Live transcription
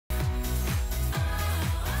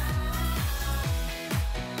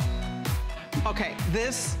Okay,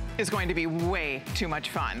 this is going to be way too much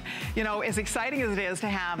fun. You know, as exciting as it is to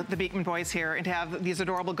have the Beekman boys here and to have these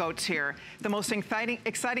adorable goats here, the most exciting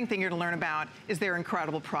thing you're to learn about is their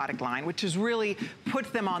incredible product line, which has really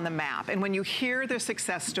put them on the map. And when you hear their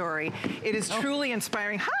success story, it is truly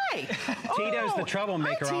inspiring. Hi! Tito's the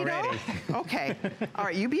troublemaker already. Okay. All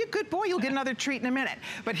right, you be a good boy. You'll get another treat in a minute.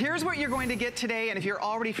 But here's what you're going to get today, and if you're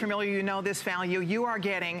already familiar, you know this value. You are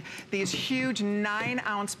getting these huge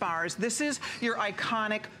 9-ounce bars. This is your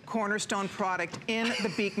iconic cornerstone product in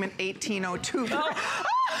the Beekman 1802. Oh,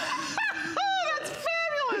 that's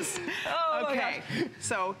fabulous. Oh, okay,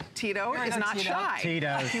 so Tito is not shy.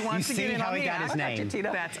 Tito, he wants to get in how on he got his name.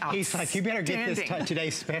 That's outstanding. He's like, you better get this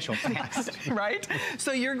today's special fast. Right?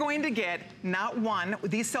 So you're going to get not one,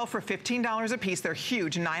 these sell for $15 a piece. They're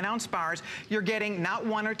huge, 9-ounce bars. You're getting not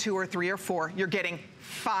 1 or 2 or 3 or 4. You're getting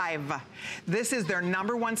 5. This is their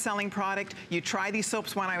 #1 selling product. You try these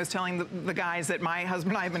soaps. When I was telling the guys that my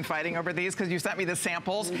husband and I have been fighting over these because you sent me the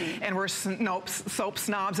samples, and we're soap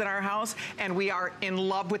snobs at our house, and we are in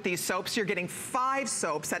love with these soaps. You're getting 5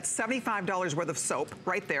 soaps. That's $75 worth of soap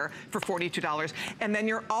right there for $42. And then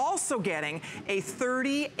you're also getting a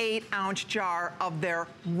 38-ounce jar of their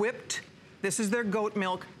whipped, this is their goat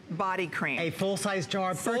milk body cream. A full-size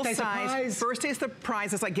jar, birthday surprise. Birthday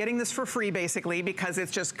surprise. It's like getting this for free, basically, because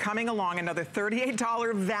it's just coming along. Another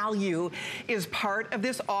 $38 value is part of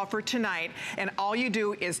this offer tonight. And all you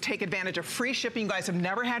do is take advantage of free shipping. You guys have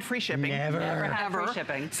never had free shipping. Never had free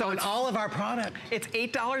shipping. So on all of our product. It's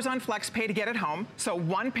 $8 on FlexPay to get it home. So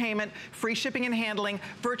one payment, free shipping and handling,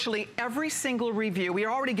 virtually every single review. We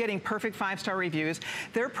are already getting perfect 5-star reviews.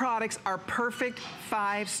 Their products are perfect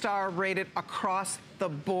 5-star rated across the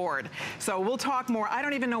board. So we'll talk more. I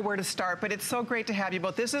don't even know where to start, but it's so great to have you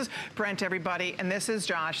both. This is Brent, everybody, and this is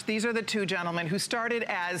Josh. These are the two gentlemen who started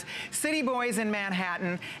as city boys in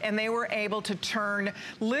Manhattan, and they were able to turn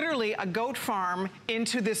literally a goat farm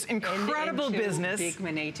into this incredible business.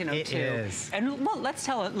 Beekman 1802. It is. And well, let's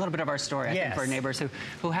tell a little bit of our story, I think, for our neighbors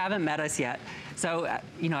who haven't met us yet. So,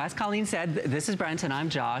 you know, as Colleen said, this is Brent and I'm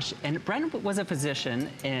Josh. And Brent was a physician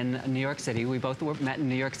in New York City. We both met in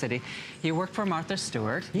New York City. He worked for Martha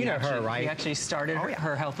Stewart. You know her, right? He actually started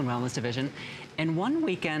her health and wellness division. And one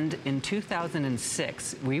weekend in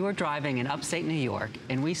 2006, we were driving in upstate New York,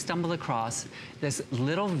 and we stumbled across this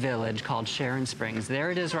little village called Sharon Springs. There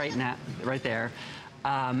it is right now, right there.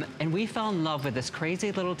 And we fell in love with this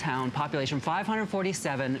crazy little town, population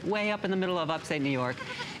 547, way up in the middle of upstate New York.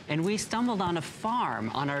 And we stumbled on a farm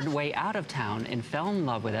on our way out of town and fell in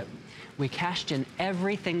love with it. We cashed in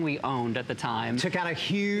everything we owned at the time. Took out a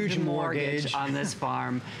huge mortgage on this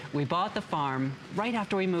farm. We bought the farm. Right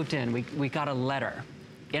after we moved in, we got a letter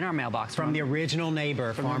in our mailbox from the original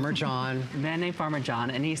neighbor, Farmer John. A man named Farmer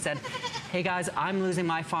John, and he said, hey guys, I'm losing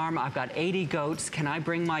my farm. I've got 80 goats. Can I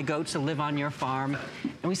bring my goats to live on your farm?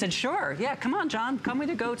 And we said, sure, yeah, come on, John, come with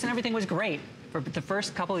your goats. And everything was great for the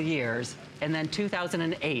first couple of years. And then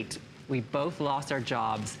 2008, we both lost our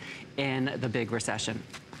jobs in the big recession.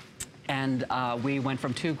 And we went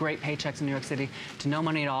from 2 great paychecks in New York City to no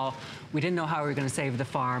money at all. We didn't know how we were going to save the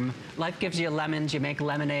farm. Life gives you lemons, you make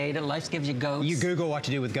lemonade. Life gives you goats. You Google what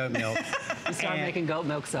to do with goat milk. We started making goat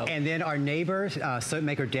milk soap. And then our neighbor, soap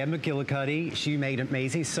maker Deb McGillicuddy, she made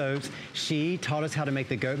amazing soaps. She taught us how to make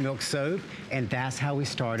the goat milk soap, and that's how we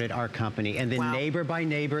started our company. And then neighbor by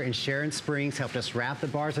neighbor in Sharon Springs helped us wrap the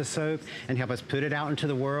bars of soap and help us put it out into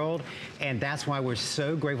the world. And that's why we're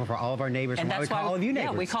so grateful for all of our neighbors. And that's why we call all of you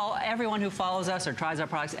neighbors. Yeah, we call everyone who follows us or tries our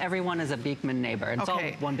products, everyone is a Beekman neighbor. It's all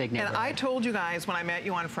one big neighborhood. And I told you guys when I met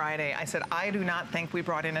you on Friday, I said, I do not think we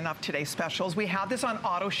brought in enough today's specials. We have this on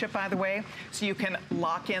auto ship, by the way, so you can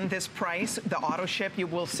lock in this price. The auto ship, you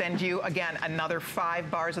will send you, again, another 5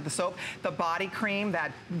 bars of the soap. The body cream,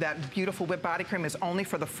 that beautiful whipped body cream is only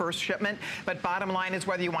for the first shipment. But bottom line is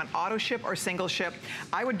whether you want auto ship or single ship,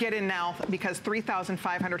 I would get in now because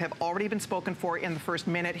 3,500 have already been spoken for in the first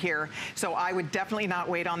minute here. So I would definitely not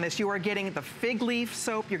wait on this. You are getting the fig leaf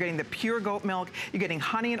soap, you're getting the pure goat milk, you're getting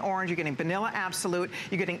honey and orange, you're getting vanilla absolute,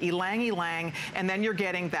 you're getting ylang ylang, and then you're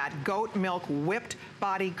getting that goat milk whipped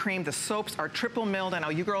body cream. The soaps are triple milled. I know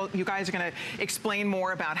you guys are going to explain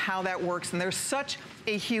more about how that works, and there's such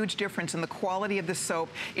a huge difference in the quality of the soap.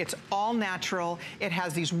 It's all natural. It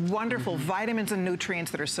has these wonderful vitamins and nutrients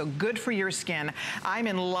that are so good for your skin. I'm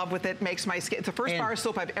in love with it. Makes my skin, it's the first bar of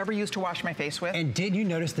soap I've ever used to wash my face with. And did you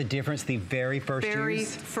notice the difference the very first use? Very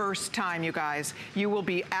first time, you guys. You will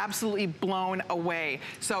be absolutely blown away.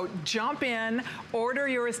 So jump in, order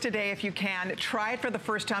yours today if you can. Try it for the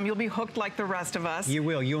first time. You'll be hooked like the rest of us. You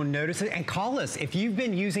will. You'll notice it. And call us. If you've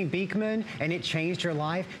been using Beekman and it changed your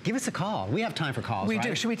life, give us a call. We have time for calls, We right?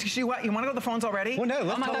 do. Should we, you want to go to the phones already? Well, no,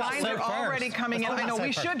 let's the talk about lines soap are already first. coming in. I know,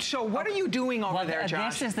 we should show. What are you doing over there,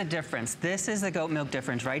 Josh? This is the difference. This is the goat milk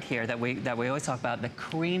difference right here that we always talk about. The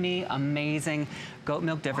creamy, amazing goat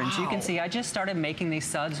milk difference. Wow. You can see I just started making these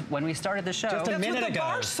suds when we started the show. Just a minute with the ago.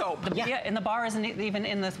 bar soap. Yeah, and the bar isn't even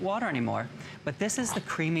in the water anymore. But this is the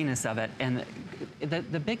creaminess of it. And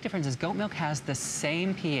the big difference is goat milk has the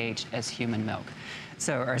same pH as human milk.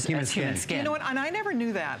 So, or as human skin. You know what, and I never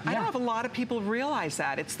knew that. I don't know if a lot of people realize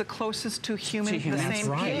that. It's the closest to human, the That's same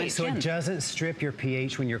right. pH. So it doesn't strip your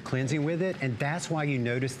pH when you're cleansing with it, and that's why you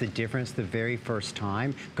notice the difference the very first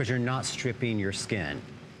time, because you're not stripping your skin.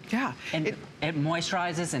 Yeah. And it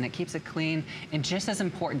moisturizes and it keeps it clean. And just as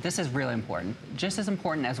important, this is really important, just as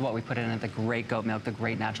important as what we put in it, the great goat milk, the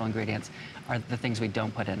great natural ingredients, are the things we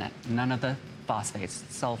don't put in it. None of the phosphates,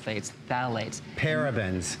 sulfates, phthalates.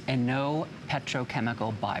 Parabens. And no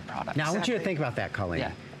petrochemical byproducts. Now, I want you to think about that, Colleen.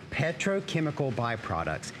 Yeah. Petrochemical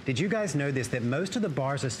byproducts. Did you guys know this, that most of the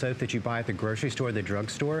bars of soap that you buy at the grocery store or the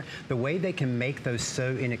drugstore, the way they can make those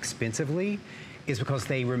so inexpensively is because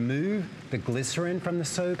they remove the glycerin from the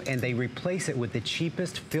soap and they replace it with the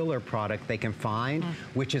cheapest filler product they can find,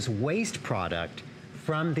 which is waste product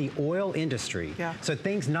from the oil industry. Yeah. So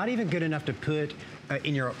things not even good enough to put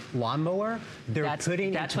in your lawnmower, they're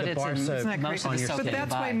putting into the bar soap on your skin. But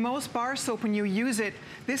that's why most bar soap, when you use it,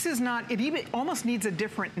 this is not, it even almost needs a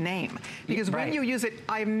different name. Because when you use it,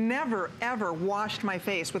 I've never, ever washed my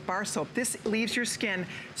face with bar soap. This leaves your skin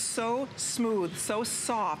so smooth, so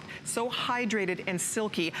soft, so hydrated and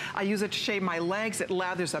silky. I use it to shave my legs. It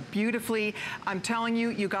lathers up beautifully. I'm telling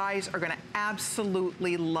you, you guys are gonna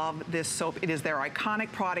absolutely love this soap. It is their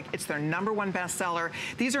iconic product. It's their #1 bestseller.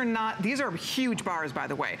 These are huge bars, by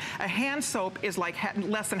the way. A hand soap is like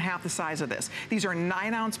less than half the size of this. These are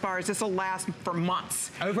 9-ounce bars. This will last for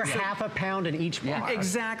months. Over half a pound in each bar.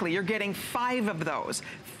 Exactly. You're getting 5 of those.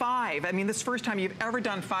 5. I mean, this is the first time you've ever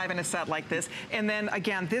done 5 in a set like this. And then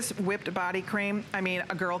again, this whipped body cream, I mean,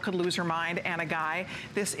 a girl could lose her mind, and a guy.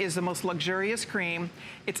 This is the most luxurious cream.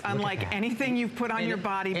 It's unlike anything you've put on your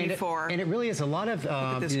body before. And it really is. A lot of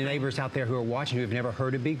neighbors out there who are watching who have never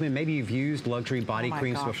heard of Beekman, maybe you've used luxury body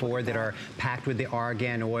creams before that are packed with the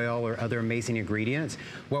argan oil or other amazing ingredients.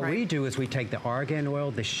 What we do is we take the argan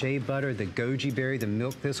oil, the shea butter, the goji berry, the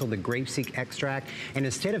milk thistle, the grapeseed extract, and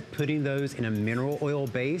instead of putting those in a mineral oil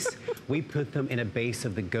base, we put them in a base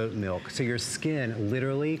of the goat milk. So your skin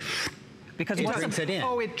literally because it drinks it in.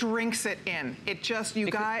 Oh, it drinks it in. It just, you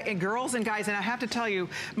guys, and girls and guys, and I have to tell you,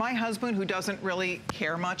 my husband, who doesn't really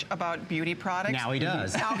care much about beauty products. Now he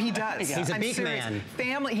does. Now he does. He's a Beekman.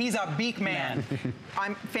 He's a Beekman.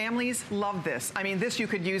 Families love this. I mean, this you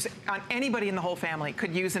could use on anybody in the whole family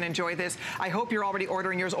could use and enjoy this. I hope you're already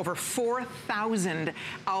ordering yours. Over 4,000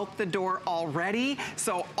 out the door already.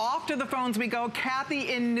 So off to the phones we go.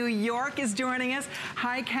 Kathy in New York is joining us.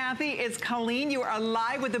 Hi, Kathy. It's Colleen. You are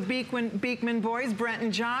live with the Beekman boys, Brent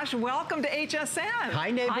and Josh. Welcome to HSN.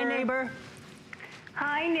 Hi, neighbor. Hi, neighbor.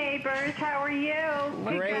 Hi, neighbors. How are you?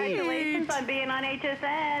 Great. Congratulations on being on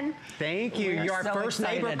HSN. Thank you. You're our first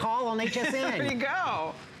neighbor call on HSN. There you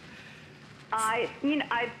go. I've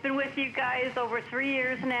been with you guys over 3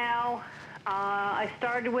 years now. I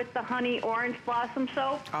started with the honey orange blossom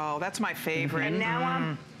soap. Oh, that's my favorite. And now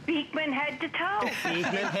I'm Beekman head to toe.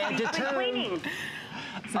 Beekman head to toe. Cleaning.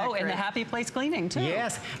 Oh, and the happy place cleaning, too.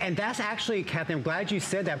 Yes, and that's actually, Kathy, I'm glad you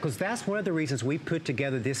said that, because that's one of the reasons we put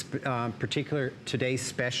together this particular today's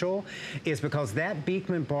special, is because that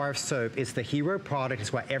Beekman bar of soap is the hero product.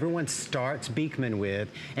 It's what everyone starts Beekman with.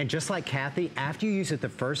 And just like Kathy, after you use it the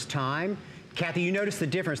first time, Kathy, you noticed the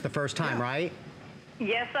difference the first time, right?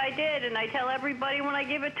 Yes, I did, and I tell everybody when I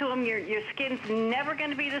give it to them, your skin's never going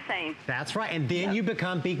to be the same. That's right, and then you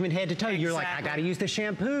become Beekman head to toe. Exactly. You're like, I got to use the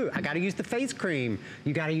shampoo, I got to use the face cream.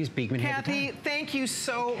 You got to use Beekman head to toe. Kathy, thank you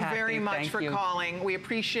so very much for calling. We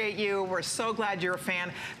appreciate you. We're so glad you're a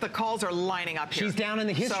fan. The calls are lining up here. She's down in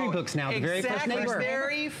the history books now, the very first neighbor.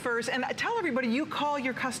 Very first, and tell everybody, you call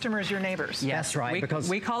your customers your neighbors. Yes, that's right. Because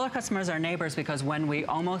we call our customers our neighbors because when we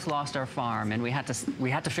almost lost our farm and we had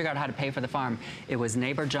to figure out how to pay for the farm, it was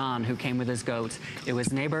neighbor John who came with his goats. It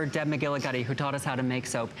was neighbor Deb McGillicuddy who taught us how to make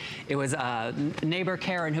soap. It was neighbor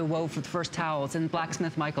Karen who wove the first towels, and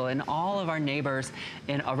blacksmith Michael, and all of our neighbors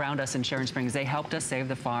around us in Sharon Springs. They helped us save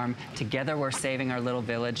the farm. Together we're saving our little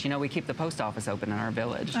village. You know, we keep the post office open in our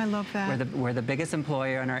village. I love that. We're the biggest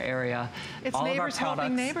employer in our area. It's all neighbors of our products,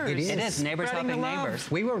 helping neighbors. It is neighbors helping neighbors.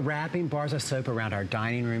 We were wrapping bars of soap around our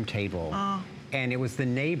dining room table. And it was the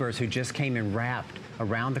neighbors who just came and wrapped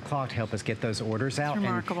around the clock to help us get those orders out.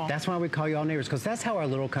 Remarkable. And that's why we call you all neighbors, because that's how our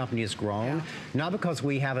little company has grown. Yeah. Not because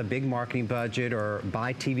we have a big marketing budget or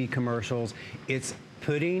buy TV commercials. It's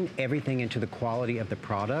putting everything into the quality of the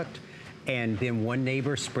product. And then one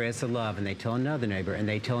neighbor spreads the love, and they tell another neighbor, and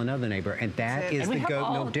they tell another neighbor, and that is the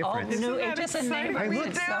goat milk difference. New HSN neighbors.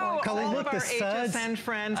 We do. All of our HSN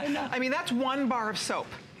friends. I mean, that's one bar of soap.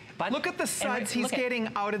 But look at the suds he's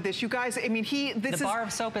getting out of this. You guys, I mean, this the bar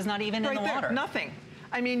of soap is not even in the water. Nothing.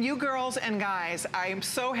 I mean, you girls and guys, I am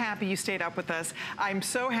so happy you stayed up with us. I'm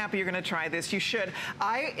so happy you're going to try this. You should.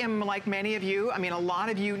 I am like many of you. I mean, a lot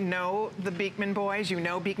of you know the Beekman boys. You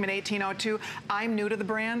know Beekman 1802. I'm new to the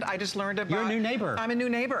brand. I just learned about... You're a new neighbor. I'm a new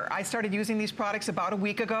neighbor. I started using these products about a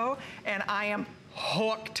week ago, and I am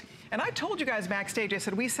hooked. And I told you guys backstage, I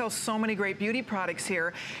said, we sell so many great beauty products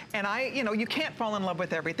here, and you can't fall in love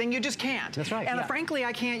with everything. You just can't. That's right. And frankly,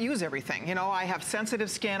 I can't use everything. You know, I have sensitive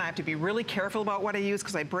skin. I have to be really careful about what I use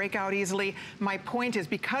because I break out easily. My point is,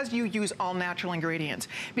 because you use all natural ingredients,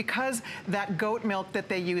 because that goat milk that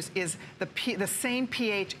they use is the same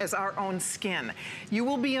pH as our own skin, you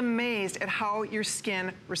will be amazed at how your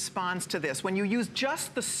skin responds to this. When you use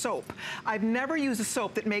just the soap, I've never used a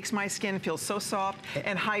soap that makes my skin feel so soft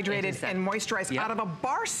and hydrated and moisturized out of a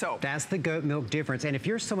bar soap. That's the goat milk difference. And if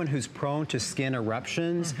you're someone who's prone to skin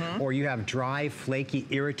eruptions, or you have dry, flaky,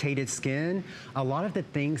 irritated skin, a lot of the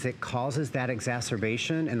things that causes that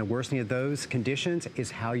exacerbation and the worsening of those conditions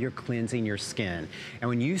is how you're cleansing your skin. And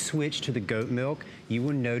when you switch to the goat milk, you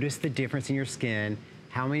will notice the difference in your skin.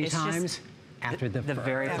 How many times? After the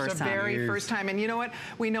very first time. The very first time. And you know what?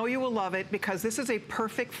 We know you will love it because this is a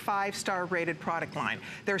perfect 5-star rated product line.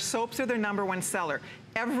 Their soaps are their #1 seller.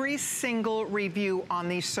 Every single review on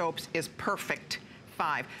these soaps is perfect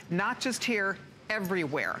 5. Not just here,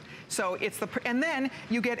 everywhere. So it's and then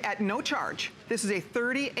you get at no charge. This is a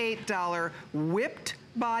 $38 whipped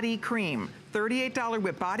body cream. $38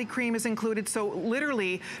 whipped body cream is included. So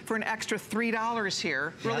literally for an extra $3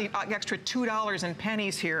 here, really extra $2 in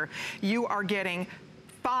pennies here, you are getting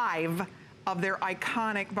 5 of their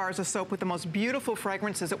iconic bars of soap with the most beautiful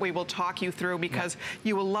fragrances that we will talk you through because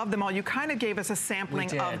you will love them all. You kind of gave us a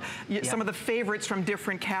sampling of some of the favorites from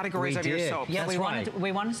different categories of your soaps. Yeah, we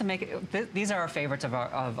wanted to make it, these are our favorites of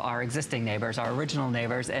our existing neighbors, our original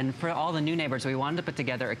neighbors, and for all the new neighbors, we wanted to put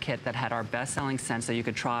together a kit that had our best-selling scents so you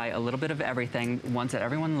could try a little bit of everything, ones that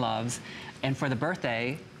everyone loves, and for the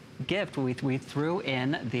birthday gift, we threw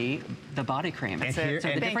in the body cream. That's it. So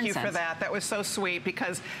thank you for that. That was so sweet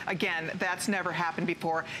because, again, that's never happened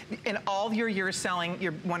before. In all your years selling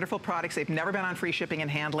your wonderful products, they've never been on free shipping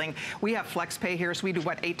and handling. We have FlexPay here, so we do,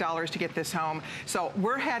 what, $8 to get this home. So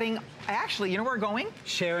we're heading, actually, you know where we're going?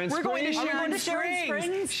 Sharon Springs. We're going to Sharon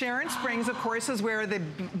Springs. Sharon Springs, of course, is where the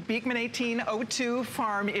Beekman 1802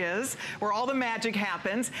 farm is, where all the magic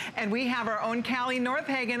happens. And we have our own Callie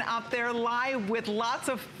Northagen out there live with lots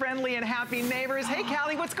of friendly and happy neighbors. Hey,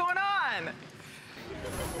 Callie, what's going on?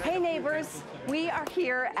 Hey, neighbors. We are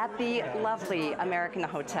here at the lovely American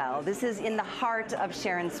Hotel. This is in the heart of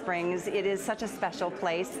Sharon Springs. It is such a special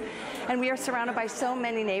place. And we are surrounded by so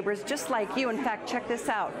many neighbors just like you. In fact, check this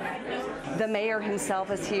out. The mayor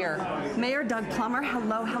himself is here. Mayor Doug Plummer,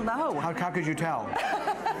 hello, hello. How could you tell?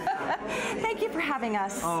 Thank you for having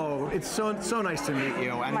us. Oh, it's so nice to meet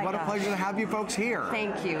you. And what a pleasure to have you folks here.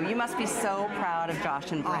 Thank you. You must be so proud of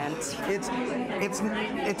Josh and Brent.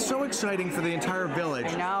 It's so exciting for the entire village.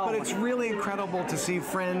 I know. But it's really incredible to see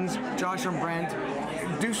friends, Josh and Brent,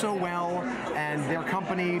 do so well, and their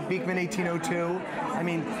company, Beekman 1802. I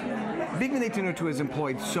mean, Beekman 1802 has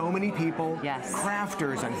employed so many people,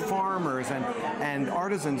 crafters and farmers and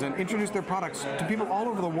artisans, and introduced their products to people all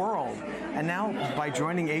over the world. And now, by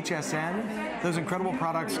joining HSN, those incredible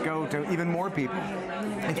products go to even more people.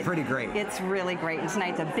 It's pretty great. It's really great. And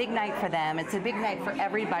tonight's a big night for them. It's a big night for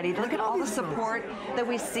everybody. Look at all the support that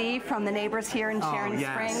we see from the neighbors here in Sharon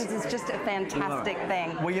Springs. It's just a fantastic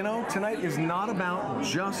thing. Well, you know, tonight is not about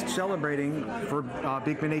just celebrating for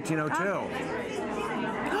Beekman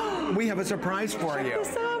 1802. We have a surprise for you. Check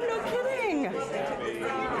this out, no kidding.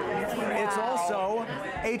 It's also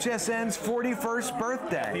HSN's 41st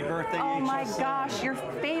birthday. Happy birthday, Oh HSN. my gosh, your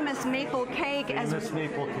famous maple cake. Famous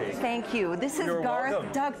maple cake. Thank you. This is You're Garth.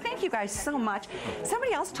 welcome. Doug, thank you guys so much.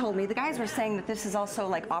 Somebody else told me, the guys were saying that this is also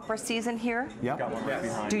like opera season here. Yep. Got one right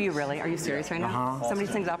behind Do you really? Are you serious right now? Somebody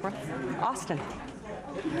sings opera? Austin.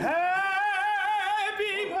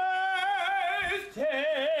 Happy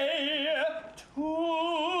birthday to you.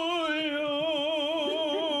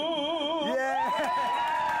 Yeah.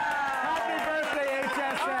 Happy birthday,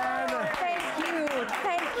 HSN. Thank you.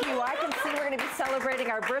 Thank you. I can see we're going to be celebrating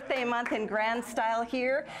celebrating our birthday month in grand style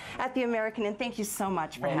here at the American Inn. Thank you so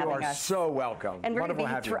much for having us. You are so welcome. And we're going to be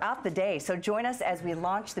here throughout the day, so join us as we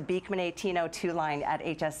launch the Beekman 1802 line at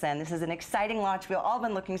HSN. This is an exciting launch. We've all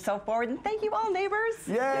been looking so forward, and thank you all, neighbors.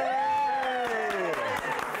 Yay!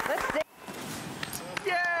 Let's stay.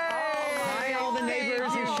 Hi, all the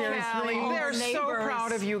neighbors in Sharon Springs. They're so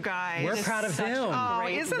proud of you guys. We're proud of them. Oh,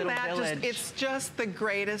 isn't that just, it's just the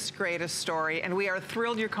greatest, greatest story. And we are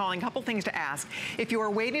thrilled you're calling. A couple things to ask. If you are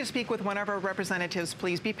waiting to speak with one of our representatives,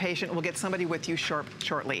 please be patient. We'll get somebody with you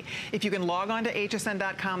shortly. If you can log on to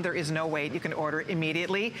hsn.com, there is no wait. You can order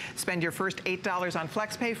immediately. Spend your first $8 on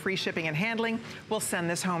FlexPay, free shipping and handling. We'll send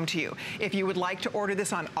this home to you. If you would like to order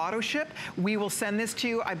this on auto ship, we will send this to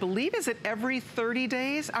you, I believe, is it every 30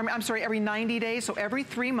 days? I'm sorry, every 90 days. So every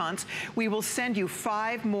 3 months, we will send you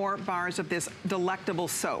 5 more bars of this delectable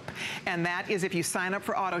soap. And that is if you sign up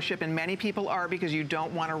for auto ship, and many people are because you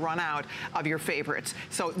don't want to run out of your favorites.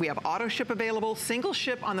 So we have auto ship available, single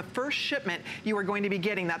ship. On the first shipment, you are going to be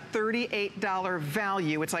getting that $38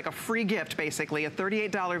 value. It's like a free gift, basically, a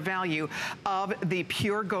 $38 value of the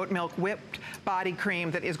pure goat milk whipped body cream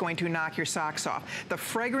that is going to knock your socks off. The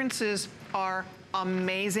fragrances are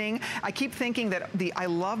amazing. I keep thinking that I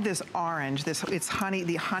love this orange. It's honey,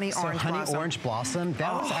 the honey orange blossom. Honey orange blossom.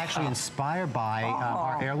 That was actually inspired by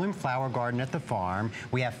our heirloom flower garden at the farm.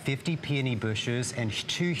 We have 50 peony bushes and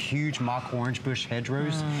 2 huge mock orange bush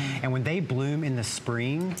hedgerows. And when they bloom in the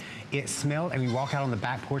spring, it smells, and we walk out on the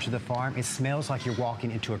back porch of the farm, it smells like you're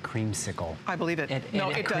walking into a creamsicle. I believe it. It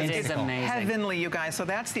does. It's amazing. Heavenly, you guys. So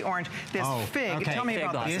that's the orange. This fig. Okay. Tell me Fig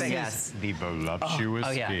about this blossom, thing. yes. The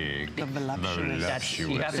voluptuous yeah. fig. The voluptuous.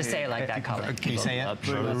 You have to say it like that, Colin. Can you say it?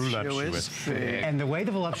 Voluptuous fig. And the way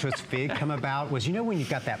the voluptuous fig come about was, you know when you've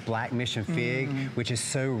got that black mission fig, which is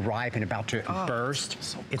so ripe and about to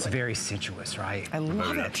burst? It's very sensuous, right? I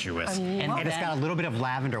love voluptuous. it. And it's got a little bit of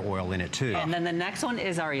lavender oil in it, too. And then the next one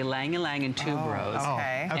is our ylang ylang in tuberose.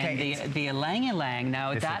 Okay. And the ylang ylang,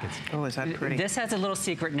 now that, is that pretty? This has a little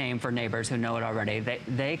secret name for neighbors who know it already.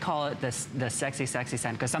 They call it the sexy, sexy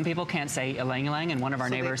scent, because some people can't say ylang ylang, and one of our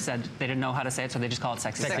neighbors said they didn't know how to say it, so they just call it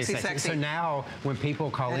sexy, sexy. So now, when people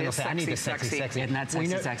call in, they'll say, I need the sexy, sexy. Isn't that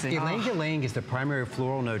sexy, sexy? Ylang ylang is the primary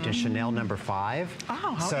floral note in Chanel No. 5. Oh,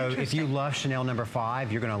 how so if interesting. you love Chanel No.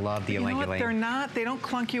 5, you're going to love the ylang ylang. They don't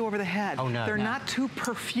clunk you over the head. Oh, no. They're not too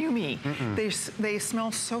perfumey. They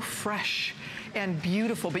smell so fresh and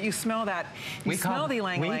beautiful, but you smell that. You smell the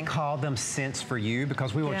ylang ylang. We call them scents for you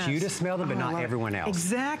because we want you to smell them, but not everyone else.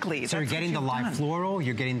 Exactly. So you're getting the light floral,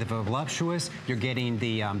 you're getting the voluptuous, you're getting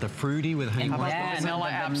the fruity with honey.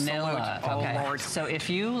 Vanilla. Okay. Lord. So if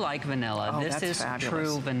you like vanilla, this is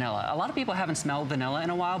true vanilla. A lot of people haven't smelled vanilla in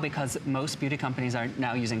a while because most beauty companies are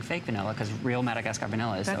now using fake vanilla because real Madagascar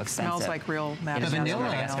vanilla is so expensive. That smells like real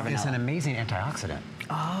Madagascar vanilla. Is an amazing antioxidant.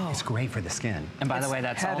 Oh. It's great for the skin. And by the way,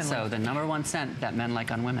 that's also the #1 scent that men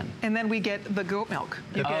like on women. And then we get the goat milk.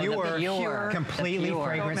 You get the pure, completely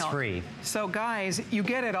fragrance-free. So guys, you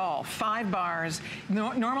get it all. 5 bars.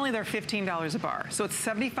 Normally they're $15 a bar. So it's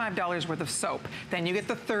 $75 worth of soap. Then you get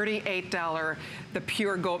the $38, the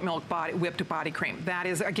pure goat milk whipped body cream. That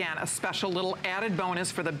is, again, a special little added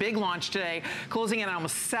bonus for the big launch today. Closing in at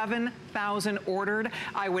almost 7,000 ordered.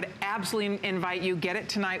 I would absolutely invite you, get it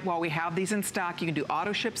tonight while we have these in stock. You can do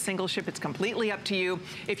auto ship, single ship. It's completely up to you.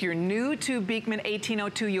 If you're new to Beekman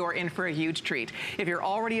 1802, you're in for a huge treat. If you're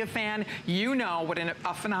already a fan, you know what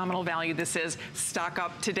a phenomenal value this is. Stock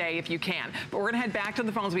up today if you can. But we're gonna head back to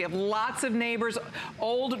the phones. We have lots of neighbors,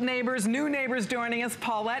 old neighbors, new neighbors joining us.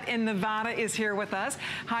 Paulette in Nevada is here with us.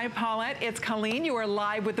 Hi, Paulette. It's Colleen. You are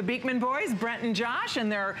live with the Beekman boys, Brent and Josh,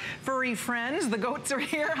 and their furry friends. The goats are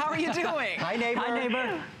here. How are you doing? Hi, neighbor. Hi,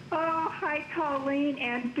 neighbor. Oh, hi, Colleen,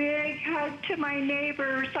 and big hug to my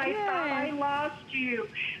neighbors. I thought I lost you.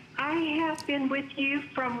 I have been with you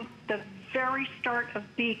from the very start of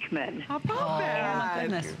Beekman. How about that? Oh, my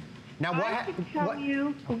goodness. Now, I can tell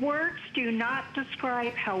you, words do not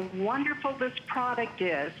describe how wonderful this product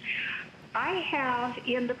is. I have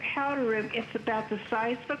in the powder room, it's about the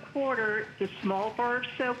size of a quarter, the small bar of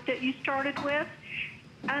soap that you started with.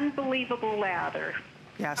 Unbelievable lather.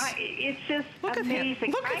 Yes. It's just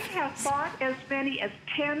amazing. I have bought as many as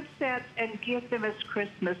 10 sets and give them as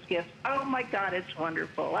Christmas gifts. Oh my God, it's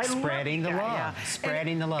wonderful. Spreading the love. Yeah.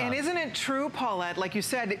 Spreading the love. And isn't it true, Paulette, like you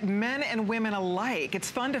said, men and women alike,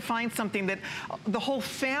 it's fun to find something that the whole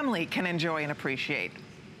family can enjoy and appreciate.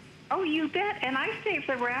 Oh, you bet. And I save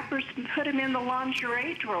the wrappers and put them in the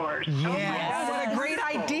lingerie drawers. Oh my God, what a great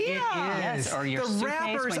idea. Yes, or your the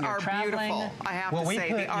wrappers when you're are traveling. beautiful. I have to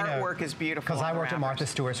say, the artwork is beautiful. Because I worked at Martha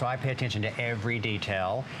Stewart, so I pay attention to every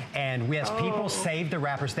detail. And we have people save the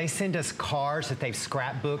wrappers. They send us cards that they've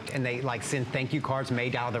scrapbooked, and they like send thank you cards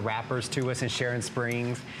made out of the wrappers to us in Sharon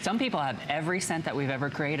Springs. Some people have every scent that we've ever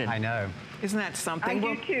created. I know. Isn't that something?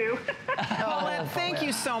 I do too. Paulette, thank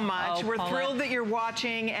you so much. We're thrilled that you're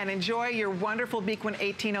watching, and enjoy your wonderful Beekman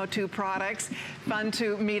 1802 products. Fun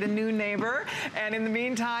to meet a new neighbor. And in the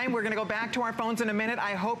meantime, we're going to go back to our phones in a minute.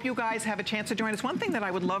 I hope you guys have a chance to join us. One thing that I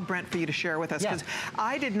would love, Brent, for you to share with us, because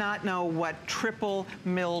I did not know what triple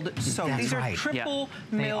milled soap. These are triple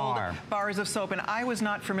milled bars of soap, and I was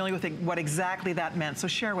not familiar with what exactly that meant. So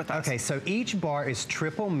share with us. Okay, so each bar is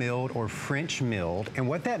triple milled or French milled, and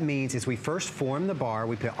what that means is we first form the bar,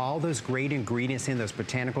 we put all those great ingredients in, those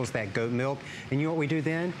botanicals, that goat milk, and you know what we do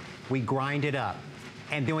then? We grind it up.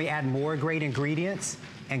 And then we add more great ingredients,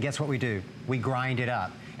 and guess what we do? We grind it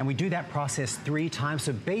up. And we do that process 3 times,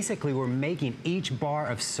 so basically we're making each bar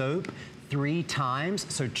of soap 3 times,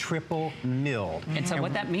 so triple milled. And so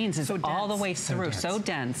what that means is all the way through, so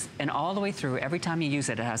dense, and all the way through, every time you use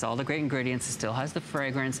it, it has all the great ingredients, it still has the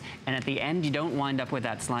fragrance, and at the end, you don't wind up with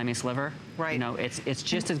that slimy sliver. Right. You know, it's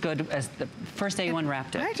just as good as the first day you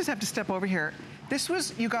unwrapped it. I just have to step over here. This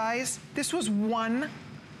was, you guys, this was 1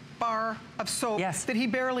 bar of soap that he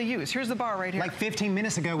barely used. Here's the bar right here. Like 15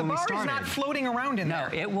 minutes ago when we started. The bar is not floating around in there.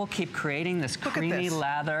 No, it will keep creating this creamy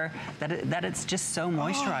lather that it's just so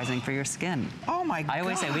moisturizing for your skin. Oh my God. I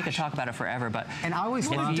always say we could talk about it forever, but and I always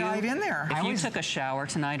love dive in there. If you took a shower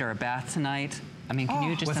tonight or a bath tonight, I mean, can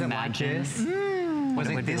you just imagine? Was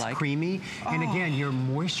it this creamy? And again, you're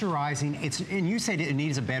moisturizing. And you said it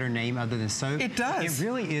needs a better name other than soap. It does. It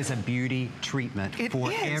really is a beauty treatment for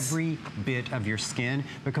every bit of your skin,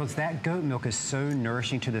 because that goat milk is so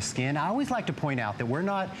nourishing to the skin. I always like to point out that we're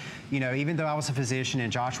not, you know, even though I was a physician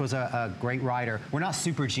and Josh was a great writer, we're not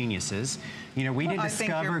super geniuses. You know, we didn't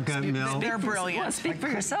discover goat milk. They're brilliant. Well, speak for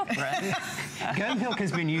yourself, Brett. Goat milk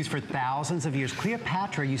has been used for thousands of years.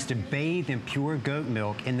 Cleopatra used to bathe in pure goat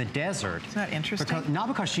milk in the desert. Isn't that interesting? Not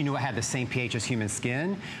because she knew it had the same pH as human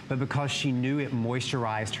skin, but because she knew it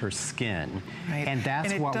moisturized her skin. Right. And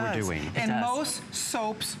that's what we're doing. And most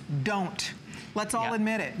soaps don't. Let's all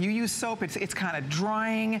admit it. You use soap, it's kind of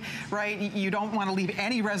drying, right? You don't want to leave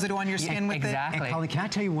any residue on your skin with it. And Colleen, can I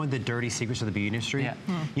tell you one of the dirty secrets of the beauty industry?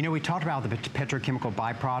 You know, we talked about the petrochemical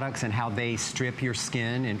byproducts and how they strip your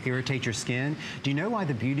skin and irritate your skin. Do you know why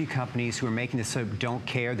the beauty companies who are making the soap don't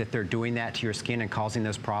care that they're doing that to your skin and causing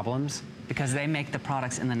those problems? Because they make the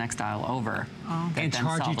products in the next aisle over. And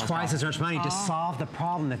charge you twice as much money to solve the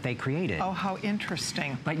problem that they created. Oh, how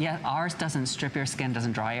interesting. But yet ours doesn't strip your skin,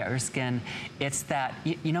 doesn't dry out your skin. It's that,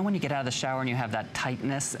 you know when you get out of the shower and you have that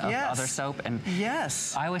tightness of other soap? And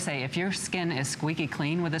I always say, if your skin is squeaky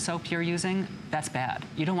clean with the soap you're using, that's bad.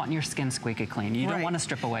 You don't want your skin squeaky clean. You don't want to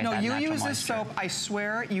strip away that natural moisture. No, you use this soap, I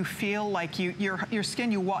swear, you feel like your skin,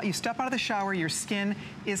 you step out of the shower, your skin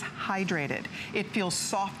is hydrated. It feels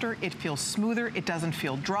softer, it feels smoother, it doesn't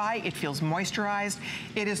feel dry, it feels moisturized.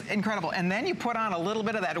 It is incredible. And then you put on a little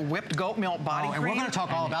bit of that whipped goat milk body cream. And we're going to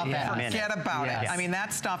talk all about that in a minute. Forget about it. I mean,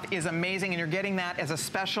 that stuff is amazing, and you're getting that as a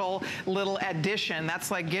special little addition.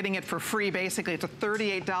 That's like getting it for free, basically. It's a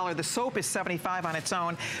 $38. The soap is $75 on its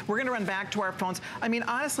own. We're going to run back to our phones. I mean,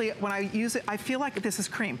 honestly, when I use it, I feel like this is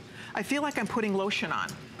cream. I feel like I'm putting lotion on.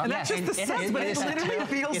 And that's just the sense, but it literally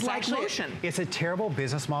feels like lotion. It's a terrible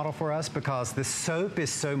business model for us because the soap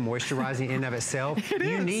is so moisturizing in and of itself.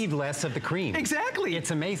 You need less of the cream. Exactly.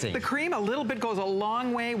 It's amazing. The cream, a little bit goes a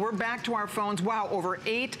long way. We're back to our phones. Wow, over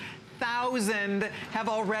 8,000 have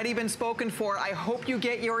already been spoken for. I hope you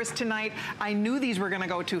get yours tonight. I knew these were going to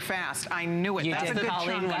go too fast. I knew it. That's a good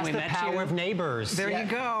chunk. That's the power of neighbors. There you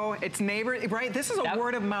go. It's neighbor, right? This is a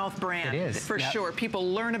word of mouth brand. It is. For sure.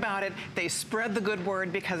 People learn about it. They spread the good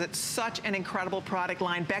word because it's such an incredible product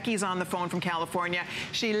line. Becky's on the phone from California.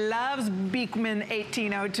 She loves Beekman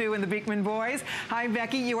 1802 and the Beekman boys. Hi,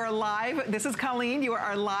 Becky. You are live. This is Colleen. You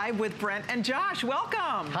are live with Brent and Josh.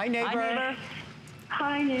 Welcome. Hi, neighbor. Hi, neighbor.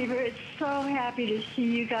 Hi, neighbor. It's so happy to see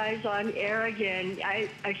you guys on air again. I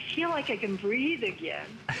feel like I can breathe again.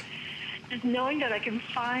 Just knowing that I can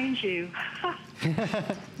find you.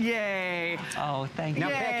 Yay. Oh, thank you.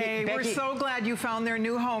 Yay. We're so glad you found their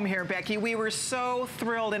new home here, Becky. We were so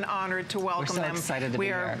thrilled and honored to welcome them. We're so excited to be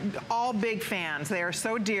here. We are all big fans. They are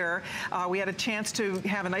so dear. We had a chance to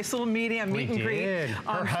have a nice little meet and greet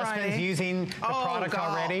on Her husband's Friday. using the product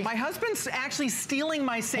already. My husband's actually stealing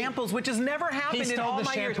my samples, which has never happened in all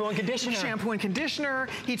my years. Shampoo and conditioner. Shampoo and conditioner.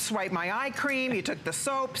 He swiped my eye cream. He took the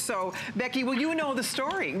soap. So, Becky, well, you know the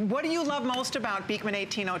story. What do you love most about Beekman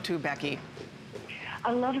 1802, Becky?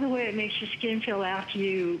 I love the way it makes your skin feel after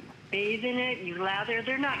you bathe in it, you lather.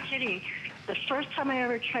 They're not kidding. The first time I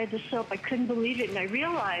ever tried the soap, I couldn't believe it, and I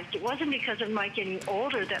realized it wasn't because of my getting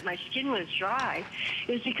older that my skin was dry.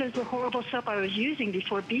 It was because of the horrible soap I was using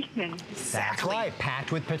before Beekman. That's right,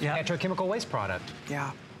 packed with petrochemical waste product.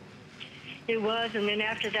 Yeah. It was, and then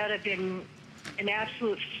after that, I've been an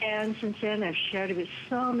absolute fan since then. I've shared it with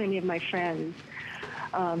so many of my friends.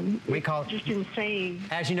 We call it just insane.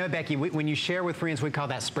 As you know, Becky, when you share with friends, we call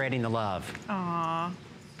that spreading the love. Aww.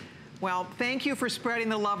 Well, thank you for spreading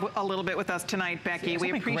the love a little bit with us tonight, Becky.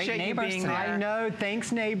 We appreciate you being there. I know.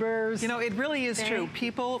 Thanks, neighbors. You know, it really is true.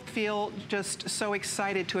 People feel just so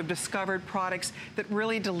excited to have discovered products that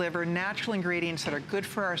really deliver natural ingredients that are good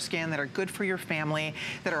for our skin, that are good for your family,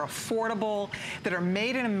 that are affordable, that are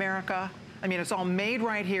made in America. I mean, it's all made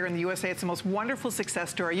right here in the USA. It's the most wonderful success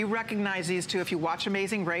story. You recognize these two if you watch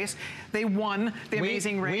Amazing Race. They won the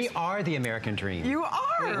Amazing Race. We are the American dream. You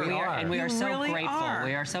are. We are, and we are so really grateful. Are.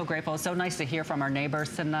 We are so grateful. It's so nice to hear from our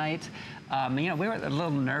neighbors tonight. You know, we were a little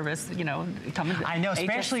nervous, you know, coming to I know,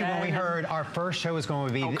 especially HSN. when we heard our first show was going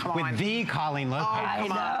to be with the Colleen Lopez. Oh,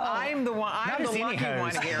 come on. I'm the one. I'm the lucky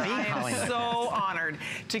one here. I am so honored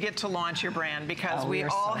to get to launch your brand because we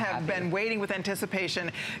all have been waiting with anticipation,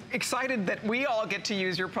 excited that we all get to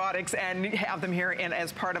use your products and have them here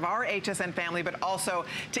as part of our HSN family, but also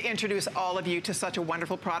to introduce all of you to such a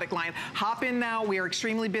wonderful product line. Hop in now. We are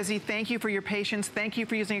extremely busy. Thank you for your patience. Thank you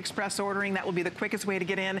for using express ordering. That will be the quickest way to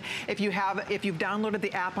get in. If you've downloaded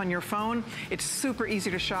the app on your phone, it's super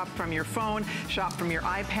easy to shop from your phone, shop from your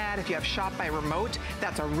iPad. If you have Shop by Remote,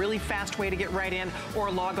 that's a really fast way to get right in,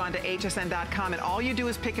 or log on to hsn.com, and all you do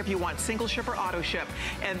is pick if you want single ship or auto ship,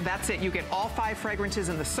 and that's it. You get all 5 fragrances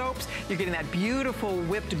in the soaps. You're getting that beautiful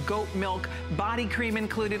whipped goat milk body cream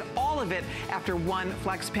included, all of it after one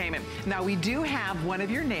flex payment. Now, we do have one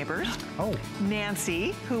of your neighbors,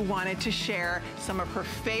 Nancy, who wanted to share some of her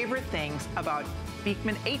favorite things about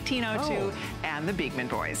Beekman 1802 and the Beekman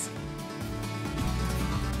boys.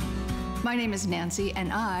 My name is Nancy,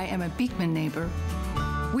 and I am a Beekman neighbor.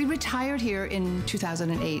 We retired here in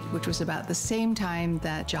 2008, which was about the same time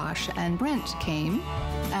that Josh and Brent came,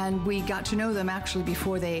 and we got to know them actually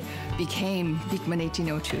before they became Beekman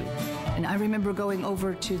 1802. And I remember going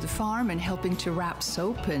over to the farm and helping to wrap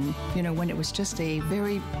soap, and you know, when it was just a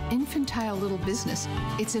very infantile little business.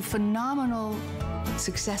 It's a phenomenal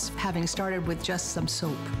success having started with just some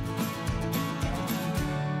soap.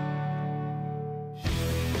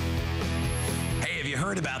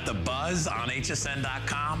 Heard about the buzz on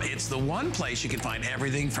hsn.com? It's the one place you can find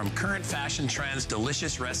everything from current fashion trends,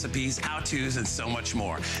 delicious recipes, how-tos, and so much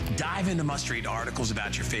more. Dive into must-read articles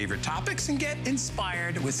about your favorite topics and get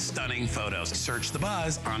inspired with stunning photos. Search the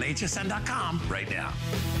buzz on hsn.com right now.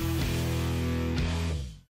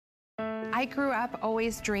 I grew up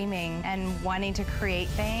always dreaming and wanting to create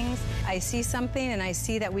things. I see something and I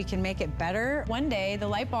see that we can make it better. One day, the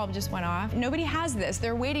light bulb just went off. Nobody has this.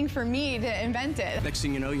 They're waiting for me to invent it. Next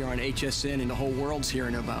thing you know, you're on HSN and the whole world's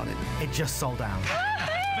hearing about it. It just sold out.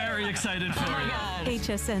 Very excited for you.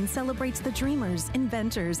 HSN celebrates the dreamers,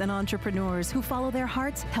 inventors, and entrepreneurs who follow their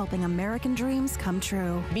hearts, helping American dreams come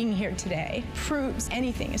true. Being here today proves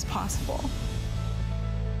anything is possible.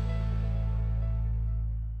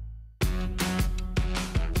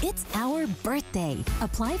 It's our birthday.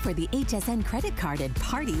 Apply for the HSN credit card and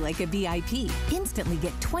party like a VIP. Instantly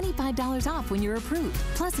get $25 off when you're approved.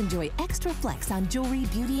 Plus enjoy extra flex on jewelry,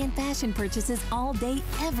 beauty, and fashion purchases all day,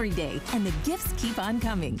 every day. And the gifts keep on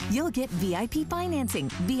coming. You'll get VIP financing,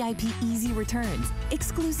 VIP easy returns,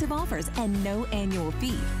 exclusive offers, and no annual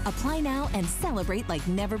fee. Apply now and celebrate like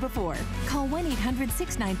never before. Call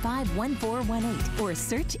 1-800-695-1418 or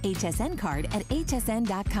search HSN card at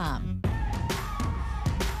hsn.com.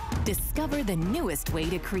 Discover the newest way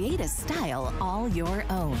to create a style all your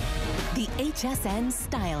own. The HSN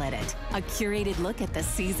Style Edit, a curated look at the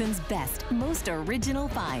season's best, most original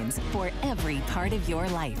finds for every part of your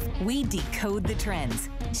life. We decode the trends,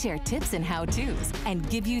 share tips and how-tos, and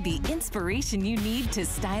give you the inspiration you need to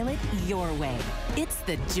style it your way. It's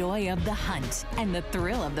the joy of the hunt and the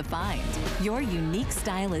thrill of the find. Your unique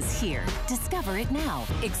style is here. Discover it now,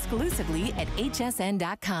 exclusively at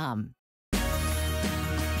hsn.com.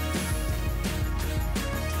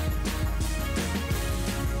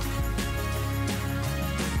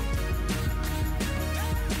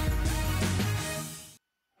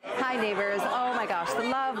 Hi, neighbors. Oh my gosh, the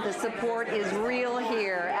love, the support is real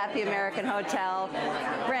here at the American Hotel.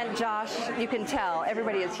 Brent, Josh, you can tell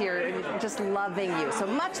everybody is here just loving you. So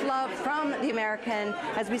much love from the American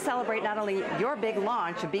as we celebrate not only your big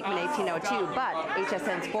launch of Beekman 1802, but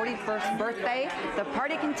HSN's 41st birthday. The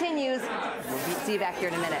party continues. We'll see you back here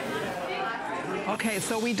in a minute. Okay,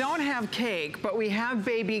 so we don't have cake, but we have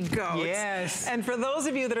baby goats. Yes. And for those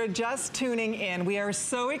of you that are just tuning in, we are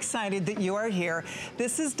so excited that you are here.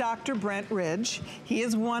 This is Dr. Brent Ridge. He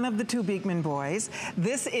is one of the two Beekman boys.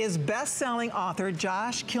 This is best-selling author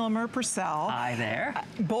Josh Kilmer-Purcell. Hi there.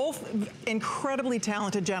 Both incredibly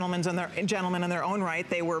talented gentlemen in their own right.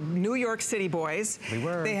 They were New York City boys. We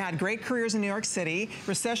were. They had great careers in New York City.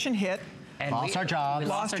 Recession hit. And lost our jobs. We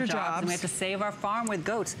lost our jobs. And we had to save our farm with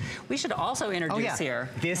goats. We should also introduce here.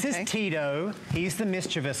 This is Tito. He's the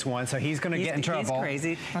mischievous one, so he's going to get in trouble. He's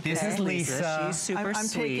crazy. Okay. This is Lisa. She's super I'm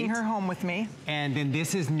sweet. taking her home with me. And then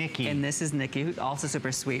this is Nikki. And this is Nikki, who's also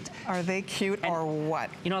super sweet. Are they cute or what?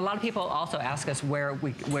 You know, a lot of people also ask us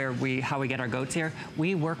how we get our goats here.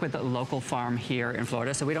 We work with a local farm here in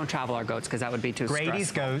Florida, so we don't travel our goats because that would be too Grady's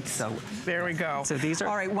stressful. goats. So there we go. So these are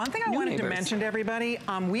all right. One thing I wanted to neighbors. mention to everybody: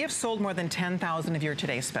 we have sold more than 10,000 of your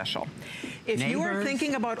Today's Special. If you are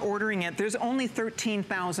thinking about ordering it, there's only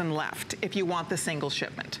 13,000 left if you want the single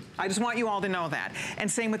shipment. I just want you all to know that. And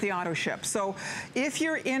same with the auto ship. So if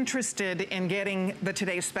you're interested in getting the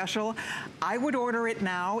Today's Special, I would order it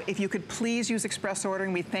now. If you could please use express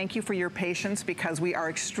ordering. We thank you for your patience because we are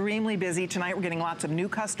extremely busy tonight. We're getting lots of new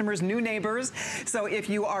customers, new neighbors. So if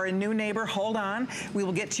you are a new neighbor, hold on. We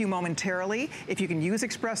will get to you momentarily. If you can use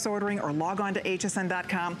express ordering or log on to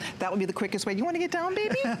hsn.com, that will be the quickest way. You want to get down,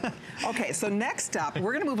 baby? Okay, so next up,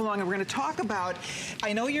 we're going to move along and we're going to talk about,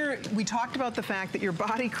 we talked about the fact that your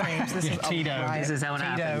body creams, this is Tito. This is how it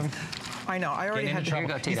happens. I know, I already had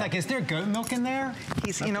trouble. He's like, is there goat milk in there?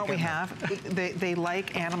 You know what we have? They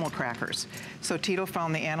like animal crackers. So Tito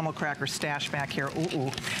found the animal cracker stash back here.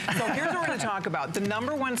 Ooh. So here's what we're going to talk about. The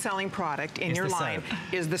 #1 selling product in your line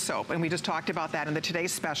is the soap. And we just talked about that in the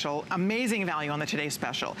Today's Special. Amazing value on the Today's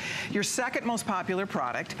Special. Your second most popular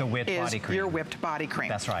product is your whipped body cream.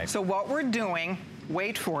 That's right. So what we're doing,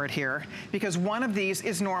 wait for it here, because one of these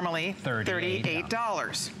is normally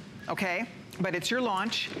 $38. Okay? But it's your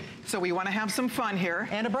launch, so we want to have some fun here.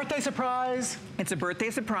 And a birthday surprise. It's a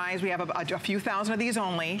birthday surprise. We have a few thousand of these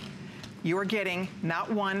only. You are getting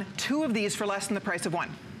not one, 2 of these for less than the price of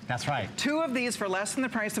one. That's right. 2 of these for less than the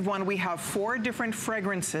price of one. We have 4 different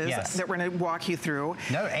fragrances that we're going to walk you through.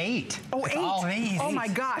 No, 8. Oh, it's 8. All these. Oh my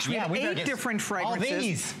gosh, we have 8 different fragrances. All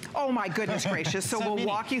these. Oh my goodness gracious. So we'll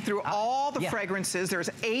walk you through all the fragrances. There's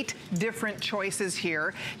 8 different choices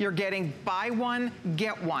here. You're getting buy one,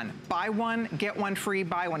 get one. Buy one, get one free,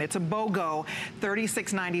 buy one. It's a BOGO,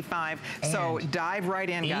 $36.95. So dive right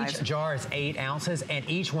in, guys. Each jar is 8 ounces, and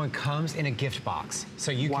each one comes in a gift box.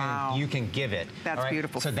 So you can give it. That's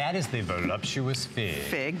beautiful. So that is the voluptuous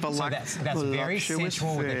fig. So that's very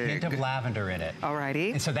sensual with a hint of lavender in it.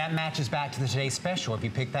 Alrighty. And so that matches back to the Today's Special. If you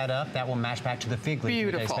pick that up, that will match back to the fig leaf.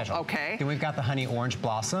 Beautiful. Today's Special. Okay. Then we've got the honey orange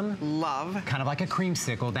blossom. Love. Kind of like a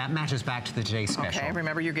creamsicle. That matches back to the Today's Special. Okay,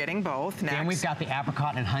 remember you're getting both. Next. Then we've got the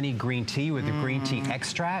apricot and honey green tea with the green tea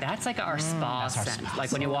extract. That's like our spa That's our scent. spa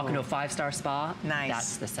Like when you walk into a 5-star spa, nice.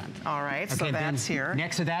 That's the scent. All right, so that's here.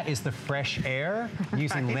 Next to that is the fresh air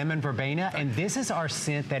using lemon verbena. And this is our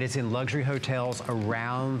scent that is in luxury hotels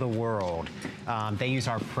around the world. They use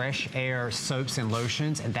our fresh air soaps and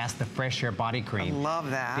lotions, and that's the fresh air body cream. I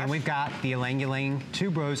love that. Then we've got the Ylang Ylang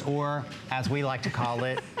tuberose, or as we like to call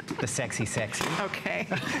it, the sexy. Okay.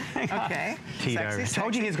 Okay. Tito. Sexy.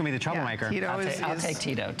 Told you he was going to be the troublemaker. Tito I'll take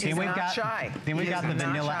Tito. He's not shy. Then we've got the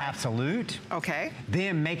Vanilla Absolute. Okay.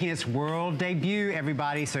 Then making its world debut,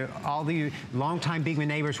 everybody. So all the longtime Beekman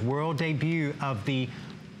neighbors, world debut of the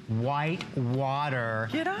white water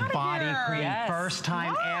body cream. Yes. First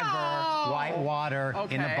time ever white water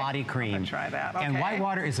in the body cream. I'm gonna try that. Okay. And white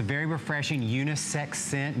water is a very refreshing unisex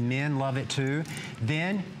scent. Men love it too.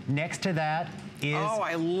 Then next to that is... Oh,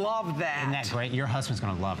 I love that. Isn't that great? Your husband's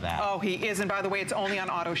going to love that. Oh, he is. And by the way, it's only on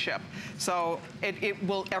auto ship. So it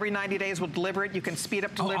will, every 90 days, we'll deliver it. You can speed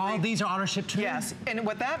up delivery. Oh, all these are auto ship too? Yes. And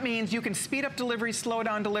what that means, you can speed up delivery, slow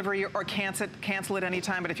down delivery, or cancel it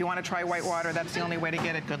anytime. But if you want to try white water, that's the only way to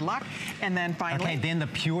get it. Good luck. And then finally... Okay, then the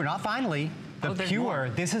pure, not finally, The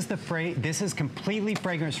Pure, this is completely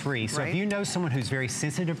fragrance free. So if you know someone who's very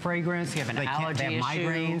sensitive to fragrance, you have an allergy they have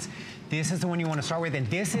migraines, this is the one you want to start with, and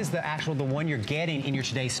this is the one you're getting in your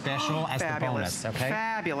today's special as the bonus, okay?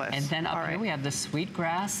 Fabulous. And then up here we have the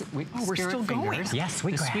sweetgrass. We're still going. Yes,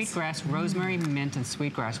 sweetgrass. The sweetgrass, rosemary, mint, and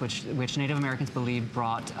sweetgrass, which Native Americans believe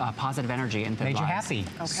brought positive energy into their lives. Made you happy.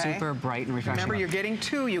 Okay. Super bright and refreshing. Remember, you're getting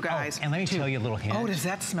 2, you guys. And let me tell you a little hint. Oh, does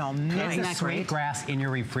that smell nice? Put sweetgrass in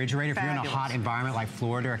your refrigerator. If you're in a hot environment like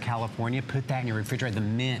Florida or California, put that in your refrigerator. The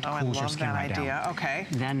mint cools your skin right down. I love that idea. Okay.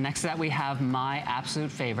 Then next to that we have my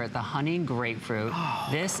absolute favorite, the honey grapefruit.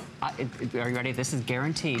 This, are you ready? This is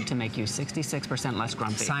guaranteed to make you 66% less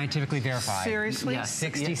grumpy. Scientifically verified. Seriously? Yes,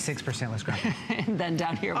 66% less grumpy. And then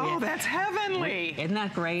down here we have, that's heavenly. Isn't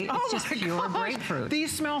that great? It's just pure grapefruit.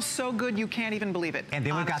 These smell so good you can't even believe it. And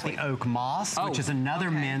then we've got the oak moss, which is another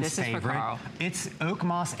men's favorite. It's oak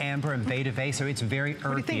moss, amber, and vetiver, so it's very earthy.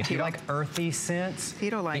 What do you think, if you Tito? like earthy scents,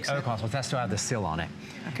 Tito likes the oak moss, well, that still have the seal on it.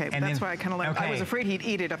 Okay, and that's why I kind of like. I was afraid he'd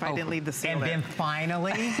eat it if I didn't leave the seal And there. then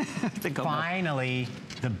finally,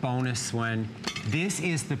 the bonus one. This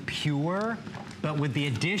is the Pure, but with the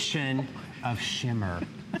addition of shimmer.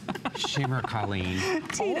 Shimmer, Colleen.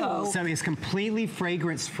 Tito. So it's completely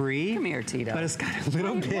fragrance-free. Come here, Tito. But it's got a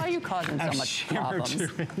little bit. Why are you causing so much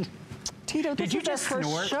problems? Tito, did you just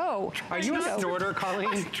snort? Show. Are you a snorter, Colleen?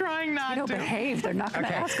 I'm trying not to. Behave. They're not going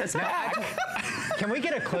to ask us back. Can we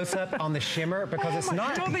get a close-up on the shimmer? Because it's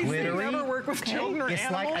not glittery. Don't never work with children or it's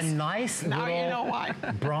animals? like a nice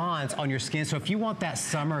little bronze on your skin. So if you want that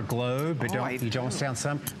summer glow, but you don't stay on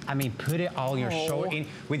sun, I mean, put it all your shoulder,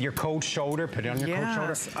 with your cold shoulder, put it on your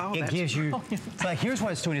cold shoulder. It gives you, but here's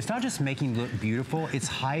what it's doing. It's not just making you look beautiful, it's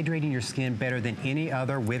hydrating your skin better than any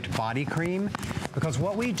other whipped body cream. Because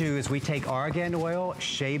what we do is we take argan oil,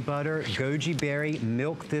 shea butter, goji berry,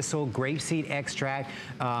 milk thistle, grapeseed extract,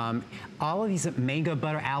 all of these mango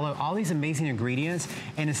butter, aloe, all these amazing ingredients,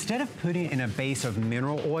 and instead of putting it in a base of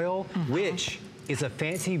mineral oil, which is a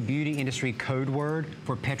fancy beauty industry code word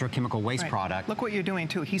for petrochemical waste product. Look what you're doing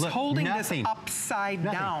too. He's holding this upside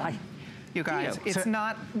down. You guys, it's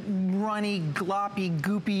not runny, gloppy,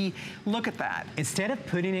 goopy. Look at that. Instead of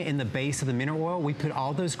putting it in the base of the mineral oil, we put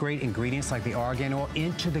all those great ingredients like the argan oil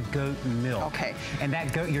into the goat milk. Okay. And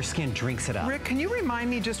that your skin drinks it up. Rick, can you remind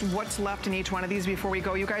me just what's left in each one of these before we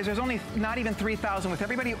go? You guys, there's only not even 3,000. With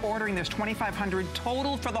everybody ordering, there's 2,500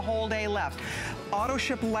 total for the whole day left. Auto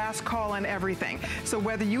ship, last call, and everything. So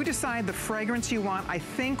whether you decide the fragrance you want, I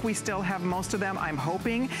think we still have most of them, I'm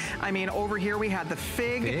hoping. I mean, over here we had the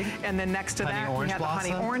fig. And then next to that, we had the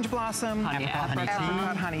honey orange blossom,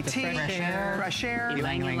 apricot honey tea, fresh air,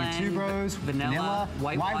 ylang ylang tuberose, vanilla,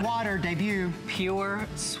 white water debut, Pure,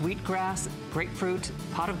 sweetgrass, grapefruit,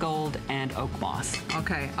 pot of gold, and oak moss.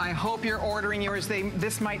 Okay, I hope you're ordering yours.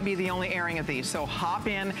 This might be the only airing of these. So hop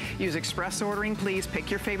in, use express ordering, please.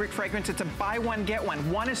 Pick your favorite fragrance. It's a buy one, get one.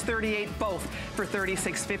 One is $38, both for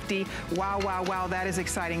 $36.50. Wow, wow, wow, that is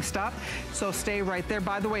exciting stuff. So stay right there.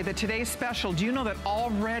 By the way, the today's special, do you know that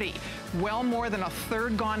already well more than a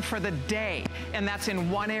third gone for the day? And that's in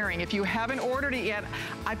one airing. If you haven't ordered it yet,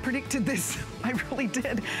 I predicted this. I really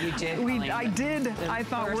did. You did, I did. I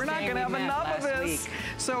thought we're not going to have enough of this.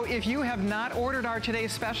 So if you have not ordered our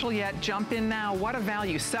today's special yet, jump in now. What a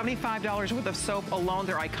value. $75 worth of soap alone.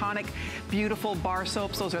 They're iconic, beautiful bar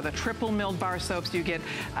soaps. Those are the triple milled bar soaps. You get,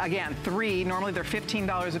 again, 3. Normally they're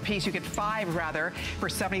 $15 a piece. You get 5, rather, for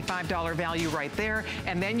 $75 value right there.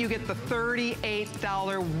 And then you get the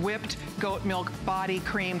 $38 whipped goat milk body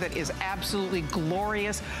cream that is absolutely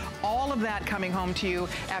glorious. All of that coming home to you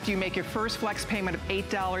after you make your first flex payment of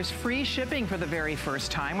 $8, free shipping for the very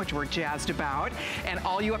first time, which we're jazzed about. And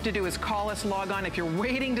all you have to do is call us, log on. If you're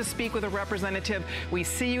waiting to speak with a representative, we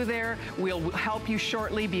see you there. We'll help you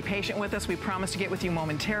shortly. Be patient with us. We promise to get with you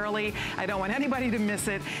momentarily. I don't want anybody to miss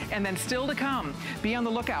it. And then still to come, be on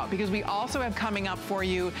the lookout, because we also have coming up for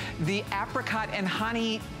you the apricot and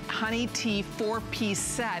honey tea 4-piece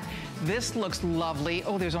set. This looks lovely.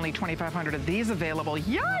 Oh, there's only 2,500 of these available.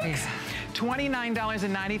 Yikes!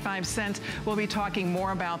 $29.95. We'll be talking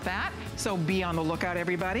more about that, so be on the lookout,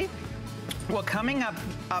 everybody. Well, coming up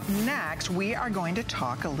next, we are going to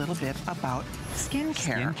talk a little bit about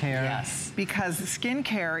skincare. Yes. Because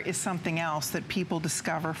skincare is something else that people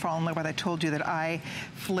discover, fall in love with. I told you that I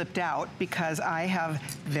flipped out because I have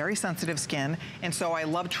very sensitive skin, and so I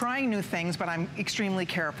love trying new things, but I'm extremely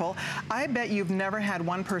careful. I bet you've never had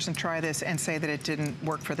one person try this and say that it didn't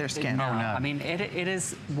work for their skin. No, I mean, it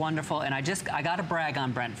is wonderful, and I got to brag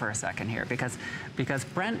on Brent for a second here, because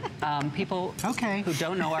Brent, people who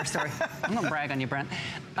don't know our story, I'm gonna brag on you, Brent.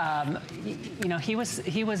 You know, he was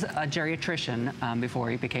a geriatrician son before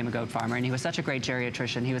he became a goat farmer, and he was such a great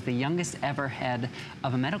geriatrician. He was the youngest ever head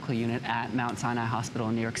of a medical unit at Mount Sinai Hospital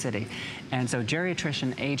in New York City. And so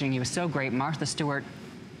geriatrician, aging, he was so great. Martha Stewart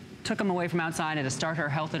took him away from Mount Sinai to start her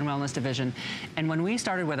health and wellness division. And when we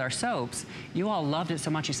started with our soaps, you all loved it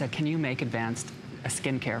so much, you said, can you make advanced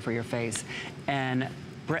skincare for your face? And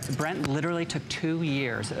Brent literally took 2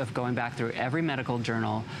 years of going back through every medical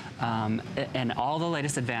journal and all the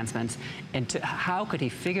latest advancements. And how could he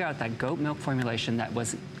figure out that goat milk formulation that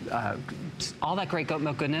was all that great goat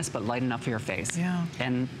milk goodness, but light enough for your face? Yeah.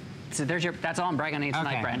 And so that's all I'm bragging on you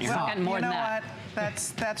tonight, Brent. You're not getting more than that.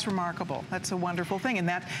 That's remarkable. That's a wonderful thing,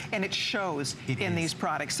 and it shows in these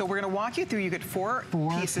products. So we're going to walk you through. You get four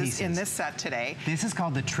pieces in this set today. This is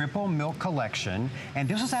called the Triple Milk Collection, and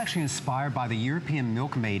this was actually inspired by the European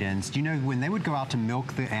milk maidens. Do you know when they would go out to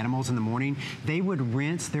milk the animals in the morning, they would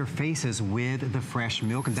rinse their faces with the fresh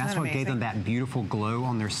milk, and that's what gave them that beautiful glow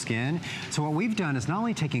on their skin. So what we've done is not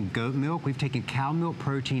only taken goat milk, we've taken cow milk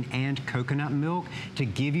protein and coconut milk to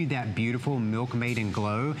give you that beautiful milk maiden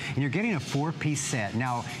glow, and you're getting a 4-piece set.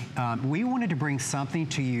 Now, we wanted to bring something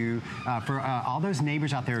to you for all those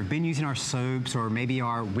neighbors out there who've been using our soaps or maybe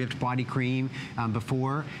our whipped body cream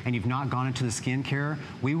before, and you've not gone into the skincare.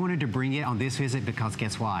 We wanted to bring it on this visit because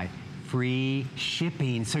guess why? Free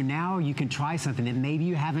shipping. So now you can try something that maybe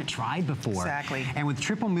you haven't tried before. Exactly. And with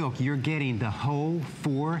Triple Milk, you're getting the whole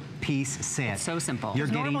 4-piece set. It's so simple.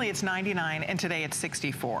 Normally it's $99 and today it's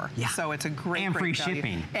 $64. Yeah. So it's a great, and free value.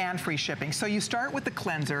 shipping. And free shipping. So you start with the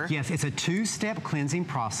cleanser. Yes, it's a 2-step cleansing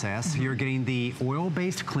process. You're getting the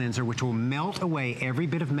oil-based cleanser, which will melt away every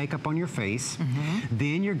bit of makeup on your face.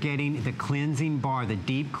 Then you're getting the cleansing bar, the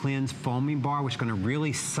deep cleanse foaming bar, which is going to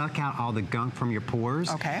really suck out all the gunk from your pores.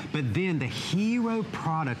 Okay. But then the hero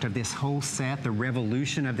product of this whole set, the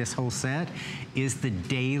revolution of this whole set, is the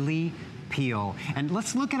daily peel. And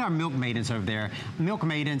let's look at our milk maidens over there. Milk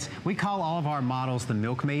maidens, we call all of our models the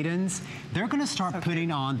milk maidens. They're going to start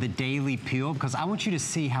putting on the daily peel because I want you to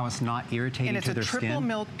see how it's not irritating to their skin. And it's a triple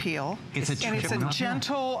milk peel. It's a triple milk. And it's a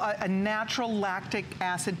gentle, a natural lactic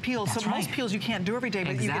acid peel. So most peels you can't do every day,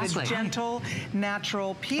 but you get a gentle,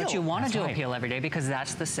 natural peel. But you want to do a peel every day because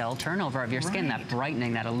that's the cell turnover of your skin, that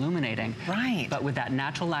brightening, that illuminating. Right. But with that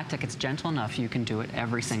natural lactic, it's gentle enough you can do it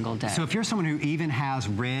every single day. So if you're someone who even has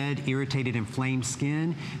red, irritated, inflamed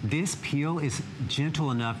skin, this peel is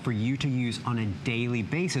gentle enough for you to use on a daily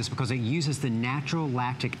basis because it uses the natural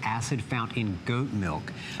lactic acid found in goat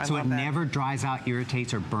milk. So it never dries out,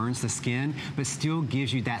 irritates, or burns the skin, but still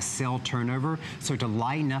gives you that cell turnover, so to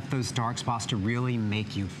lighten up those dark spots to really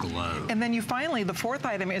make you glow. And then you finally, the fourth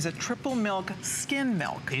item is a triple milk skin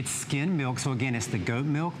milk. It's skin milk, so again, it's the goat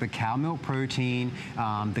milk, the cow milk protein,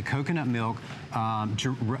 the coconut milk,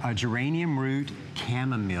 geranium root,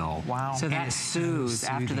 chamomile. Wow. So that soothes,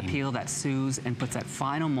 after the peel, that soothes and puts that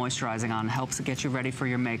final moisturizing on, helps get you ready for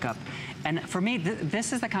your makeup. And for me,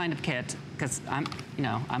 this is the kind of kit, because I'm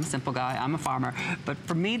a simple guy, I'm a farmer, but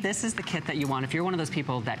for me, this is the kit that you want. If you're one of those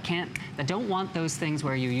people that don't want those things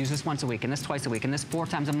where you use this once a week, and this twice a week, and this 4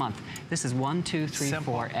 times a month. This is 1, 2, 3,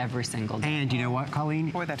 4 every single day. And you know what,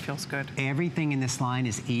 Colleen? Boy, that feels good. Everything in this line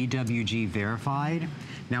is EWG verified.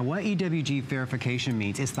 Now, what EWG verification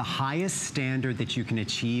means, it's the highest standard that you can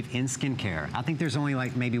achieve in skincare. I think there's only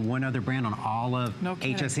like maybe one other brand on all of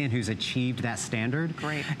HSN who's achieved that standard.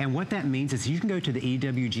 Great. And what that means is you can go to the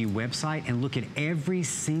EWG website and look at every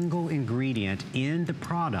single ingredient in the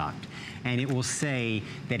product, and it will say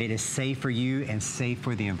that it is safe for you and safe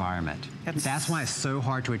for the environment. That's why it's so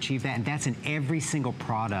hard to achieve that, and that's in every single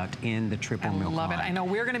product in the triple milk line. I love it. I know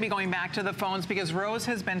we're going to be going back to the phones because Rose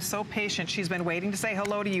has been so patient. She's been waiting to say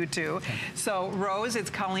hello to you two. So Rose,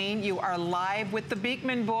 it's Colleen. You are live with the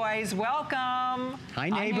Beekman boys. Welcome. Hi,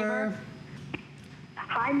 neighbor.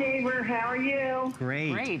 Hi, neighbor. How are you?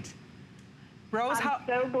 Great. Great. Rose, I'm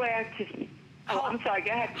so glad to... Oh, I'm sorry.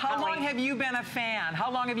 Go ahead. How long have you been a fan?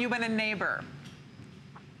 How long have you been a neighbor?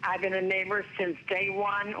 I've been a neighbor since day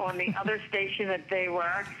one on the other station that they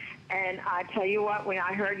were. And I tell you what, when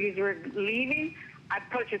I heard you were leaving, I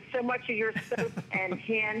purchased so much of your soap and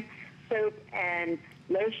hand soap and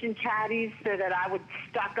lotion caddies so that I would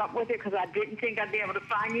stock up with it because I didn't think I'd be able to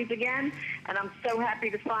find these again. And I'm so happy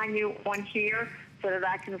to find you on here so that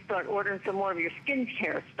I can start ordering some more of your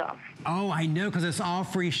skincare stuff. Oh, I know, because it's all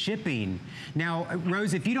free shipping. Now,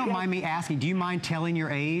 Rose, if you don't mind me asking, do you mind telling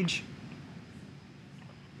your age?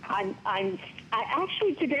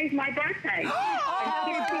 Actually, today's my birthday.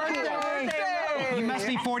 Happy birthday! You must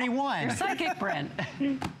be 41. You're psychic, Brent.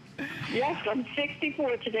 Yes, I'm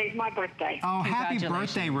 64. Today's my birthday. Oh, happy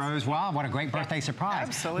birthday, Rose. Wow, what a great birthday surprise.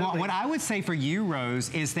 Absolutely. Well, what I would say for you,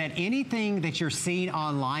 Rose, is that anything that you're seeing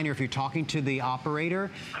online or if you're talking to the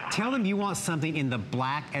operator, tell them you want something in the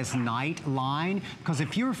black as night line, because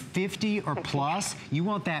if you're 50 or plus, you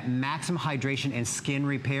want that maximum hydration and skin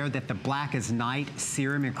repair that the black as night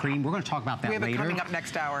serum and cream. We're going to talk about that later. We have it coming up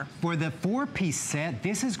next hour. For the 4-piece set,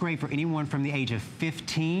 this is great for anyone from the age of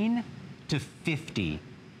 15 to 50.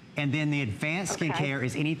 And then the advanced skincare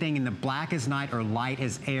is anything in the black as night or light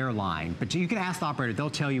as air line. But you can ask the operator, they'll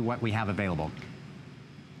tell you what we have available.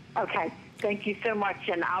 Okay. Thank you so much,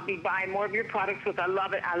 and I'll be buying more of your products because I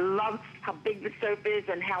love it. I love how big the soap is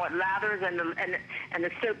and how it lathers, and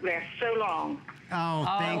the soap lasts so long.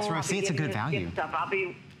 Oh, thanks, Rose. See, it's a good value. Stuff.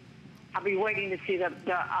 I'll be waiting to see the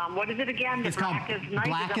what is it again? It's called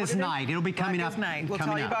Black as Night. It'll be coming up. We'll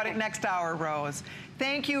tell you about it next hour, Rose.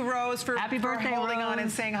 Thank you, Rose, for holding on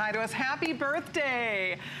and saying hi to us. Happy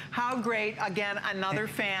birthday. How great. Again, another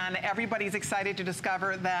fan. Everybody's excited to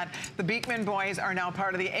discover that the Beekman boys are now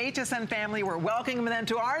part of the HSN family. We're welcoming them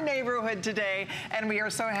to our neighborhood today, and we are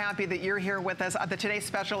so happy that you're here with us. The Today's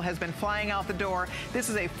Special has been flying out the door. This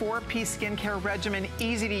is a 4-piece skincare regimen,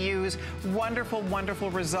 easy to use, wonderful, wonderful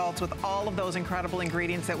results with all of those incredible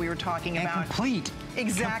ingredients that we were talking about. And complete.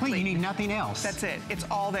 Exactly. Complete. You need nothing else. That's it. It's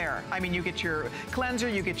all there. I mean, you get your cleanser,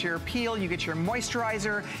 you get your peel, you get your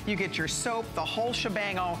moisturizer, you get your soap, the whole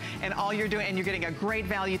shebang-o, and all you're doing, and you're getting a great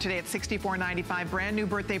value today at $64.95, brand new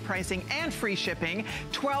birthday pricing and free shipping,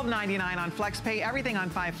 $12.99 on FlexPay, everything on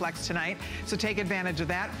 5 Flex tonight, so take advantage of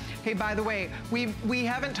that. Hey, by the way, we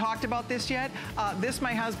haven't talked about this yet.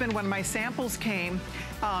 My husband, when my samples came,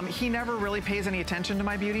 he never really pays any attention to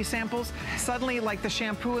my beauty samples. Suddenly, like the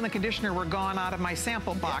shampoo and the conditioner were gone out of my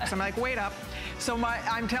sample box. I'm like, wait up. So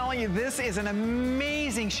I'm telling you, this is an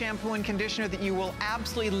amazing shampoo and conditioner that you will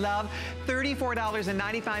absolutely love.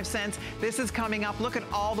 $34.95. This is coming up. Look at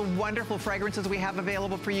all the wonderful fragrances we have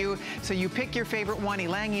available for you. So you pick your favorite one,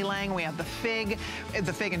 ylang ylang. We have the fig and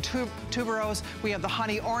tuberose. We have the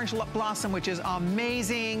honey orange blossom, which is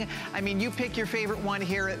amazing. I mean, you pick your favorite one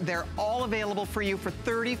here. They're all available for you for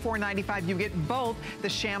 $34.95. You get both the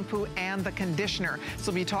shampoo and the conditioner.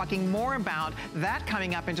 So we'll be talking more about that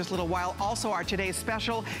coming up in just a little while. Also, our Today's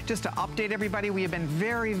Special, just to update everybody, we have been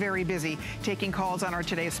very, very busy taking calls on our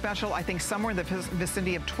Today's Special. I think somewhere in the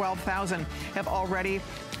vicinity of 12,000 have already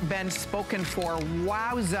been spoken for.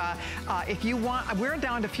 Wowza. If you want, we're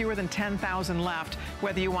down to fewer than 10,000 left,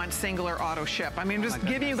 whether you want single or auto ship. I mean, just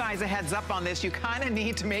giving you guys a heads up on this. You kind of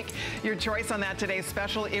need to make your choice on that Today's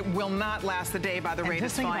Special. It will not last the day by the rate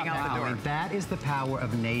it's flying out the door. That is the power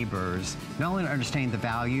of neighbors. Not only understanding the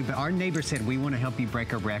value, but our neighbors said, we want to help you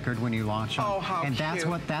break a record when you launch them. Oh, how and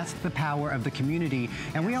cute. that's the power of the community.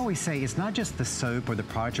 And we always say, it's not just the soap or the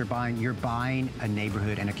product you're buying a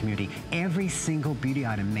neighborhood and a community. Every single beauty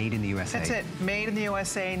item made in the USA. That's it. Made in the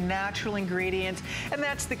USA, natural ingredients. And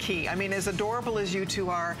that's the key. I mean, as adorable as you two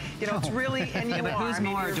are, you know, it's really, and you but are. who's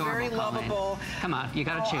more you're adorable, very lovable. Come on, you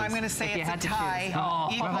gotta choose. I'm going to say if it's a tie.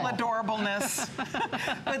 Equal adorableness.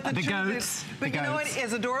 But the goats. But you know what?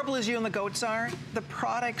 As adorable as you and the goats are, the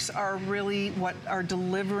products are really what are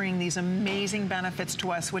delivering these amazing benefits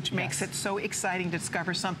to us, which makes it so exciting to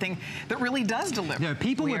discover something that really does deliver. No,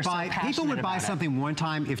 people would buy something one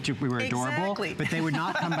time if we were adorable, but they would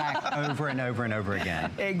not come back over and over and over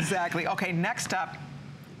again. Exactly. Okay, next up,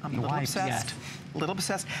 I'm a little obsessed. Yes. A little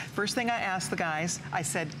obsessed. First thing I asked the guys, I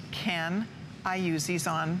said, can I use these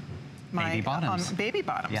on my baby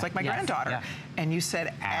bottoms, like my granddaughter? Yeah. And you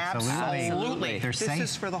said absolutely. They're safe.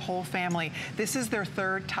 This is for the whole family. This is their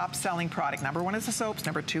 3rd top selling product. Number 1 is the soaps.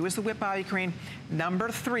 Number 2 is the whip body cream. Number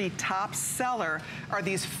 3 top seller are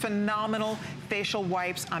these phenomenal facial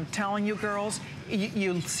wipes. I'm telling you, girls,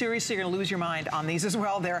 you seriously are going to lose your mind on these as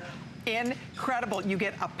well. They're incredible. You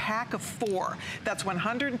get a pack of 4. That's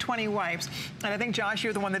 120 wipes. And I think, Josh,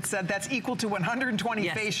 you're the one that said that's equal to 120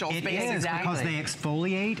 facials. It is, because they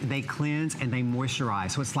exfoliate, they cleanse, and they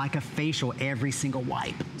moisturize. So it's like a facial every single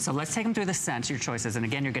wipe. So let's take them through the scents, your choices. And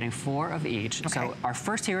again, you're getting 4 of each. Okay. So our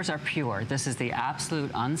first here is our Pure. This is the absolute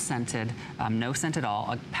unscented, no scent at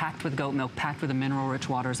all, packed with goat milk, packed with the mineral-rich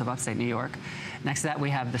waters of upstate New York. Next to that, we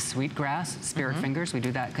have the Sweetgrass Spirit Fingers. We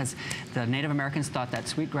do that because the Native Americans thought that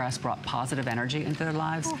sweetgrass brought positive energy into their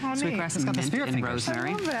lives. Sweetgrass is mint and rosemary.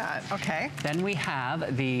 I love that. Okay. Then we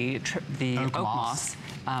have the Oak Moss.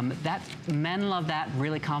 That men love that.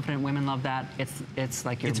 Really confident women love that. It's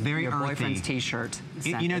like your, very your boyfriend's earthy. T-shirt.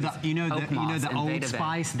 You know the old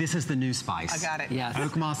spice. This is the new spice. I got it. Yes.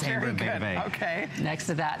 Oak moss, amber, and vetiver. Okay. Next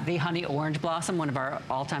to that, the honey orange blossom, one of our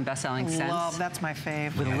all-time best-selling scents. Love, that's my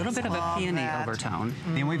fave. With a little bit of a peony that. overtone.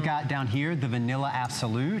 Then we've got down here the vanilla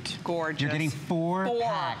absolute. Gorgeous. You're getting four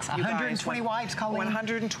packs. 120 wipes, Colleen.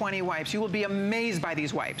 120 wipes. You will be amazed by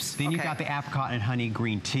these wipes. Then you've got the apricot and honey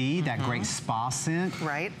green tea, that great spa scent.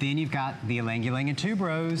 Right. Then you've got the ylang ylang and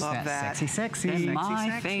tuberose. Love that. Sexy. And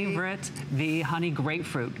my favorite, the honey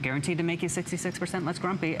grapefruit, guaranteed to make you 66% less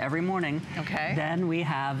grumpy every morning. Okay. Then we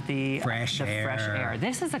have the fresh air.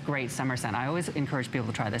 This is a great summer scent. I always encourage people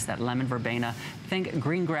to try this. That lemon verbena. Think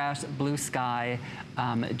green grass, blue sky,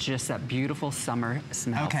 just that beautiful summer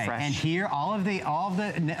smell. Okay. Fresh. And here, all of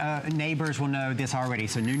the neighbors will know this already.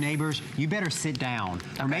 So new neighbors, you better sit down,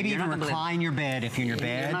 or maybe even recline your bed if you're in your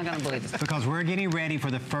bed. You're not going to believe this. Because we're getting ready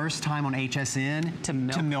for the first time on HSN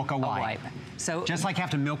to milk a wipe. So just like you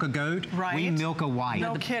have to milk a goat, we milk a wipe.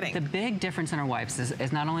 No kidding. The big difference in our wipes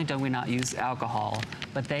is not only do we not use alcohol,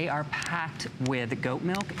 but they are packed with goat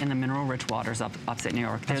milk in the mineral-rich waters of upstate New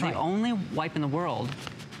York. They're the only wipe in the world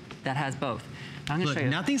that has both. I'm going to show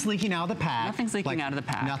you. Nothing's leaking out of the pack. Nothing's leaking out of the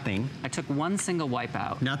pack. Nothing. I took one single wipe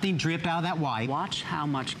out. Nothing dripped out of that wipe. Watch how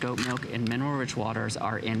much goat milk and mineral-rich waters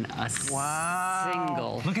are in a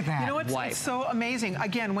single Look at that. You know what's wipe. It's so amazing?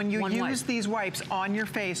 Again, when you use these wipes on your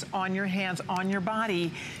face, on your hands, on your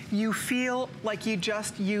body, you feel like you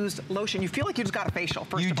just used lotion. You feel like you just got a facial,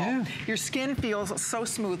 first of all. Your skin feels so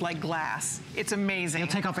smooth, like glass. It's amazing.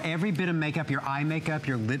 It'll take off every bit of makeup, your eye makeup,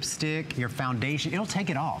 your lipstick, your foundation. It'll take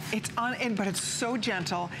it off. But it's so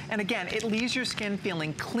gentle, and again, it leaves your skin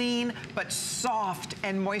feeling clean, but soft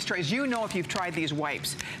and moisturized. You know if you've tried these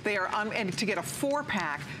wipes. They are, and to get a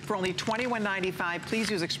 4-pack for only $21.95, please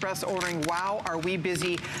use express ordering. Wow, are we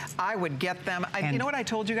busy? I would get them. You know what I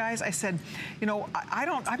told you guys? I said, you know,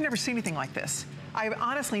 I've never seen anything like this. I've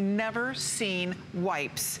honestly never seen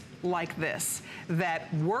wipes like this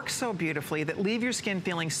that work so beautifully, that leave your skin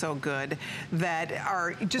feeling so good, that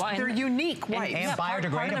are just, they're unique wipes. And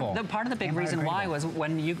biodegradable. Part of the big reason why was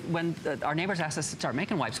when our neighbors asked us to start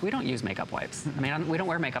making wipes, we don't use makeup wipes. I mean, we don't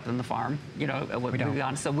wear makeup on the farm, you know, to be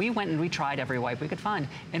honest. So we went and we tried every wipe we could find,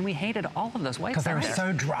 and we hated all of those wipes. Because they were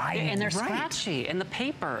so dry. And they're scratchy, and the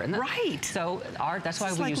paper. And so that's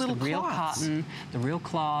why we use the real cotton, the real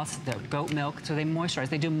cloths, the goat milk, so they moisturize.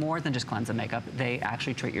 They do more than just cleanse and makeup. They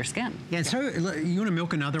actually treat your skin. Yeah, so you want to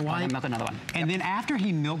milk another wipe? I'm going to milk another one. And then after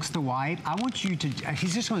he milks the wipe, I want you to,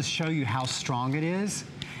 he's just going to show you how strong it is.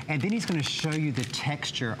 And then he's going to show you the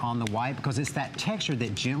texture on the wipe, because it's that texture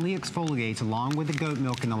that gently exfoliates along with the goat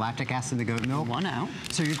milk and the lactic acid in the goat milk. One out.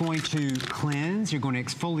 So you're going to cleanse, you're going to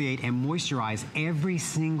exfoliate and moisturize every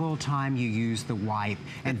single time you use the wipe.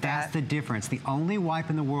 And that's the difference. The only wipe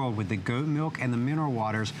in the world with the goat milk and the mineral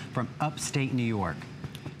waters from upstate New York.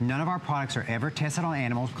 None of our products are ever tested on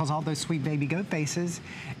animals because all those sweet baby goat faces,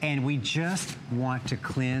 and we just want to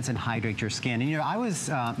cleanse and hydrate your skin. And you know, I was,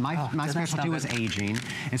 my specialty was aging,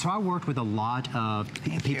 and so I worked with a lot of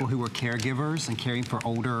people who were caregivers and caring for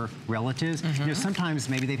older relatives. You know, sometimes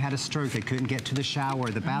maybe they've had a stroke, they couldn't get to the shower or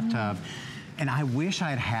the bathtub. And I wish I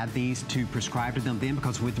had had these to prescribe to them then,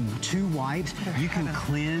 because with 2 wipes, you can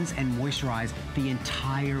cleanse and moisturize the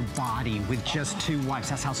entire body with just 2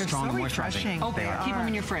 wipes. That's how strong and moisturizing. Oh, keep them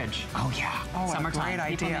in your fridge. Oh, yeah. Oh, summertime. Great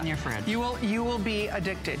idea. Keep them in your fridge. You will be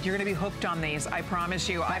addicted. You're going to be hooked on these, I promise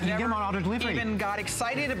you. I've never even got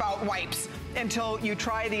excited about wipes until you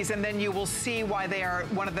try these, and then you will see why they are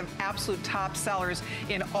one of the absolute top sellers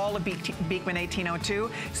in all of Beekman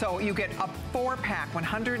 1802. So you get a 4-pack,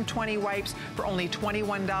 120 wipes for only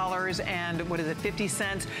 $21 and what is it, 50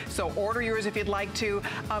 cents. So order yours if you'd like to.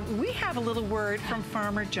 We have a little word from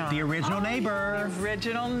Farmer John. The original neighbor. The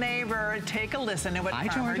original neighbor. Take a listen to what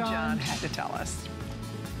Farmer John had to tell us.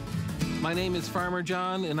 My name is Farmer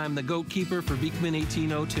John, and I'm the goat keeper for Beekman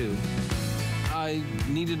 1802. I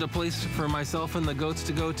needed a place for myself and the goats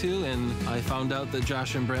to go to, and I found out that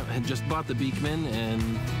Josh and Brent had just bought the Beekman,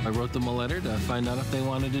 and I wrote them a letter to find out if they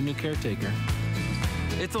wanted a new caretaker.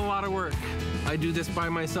 It's a lot of work. I do this by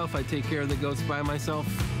myself. I take care of the goats by myself.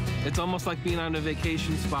 It's almost like being on a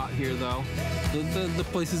vacation spot here, though. The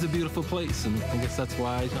place is a beautiful place, and I guess that's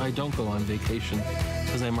why I don't go on vacation,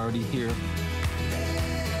 because I'm already here.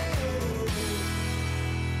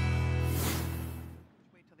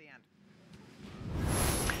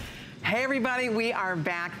 Hey everybody, we are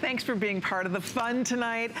back. Thanks for being part of the fun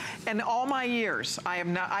tonight. And all my years, I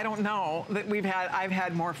don't know that I've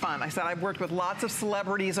had more fun. I said I've worked with lots of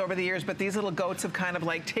celebrities over the years, but these little goats have kind of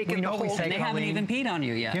like taken the whole. And they haven't even peed on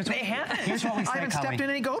you yet. They haven't. Here's what we say, I haven't stepped in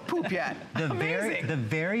any goat poop yet. The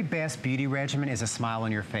very best beauty regimen is a smile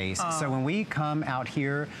on your face. So when we come out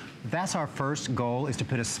here, that's our first goal, is to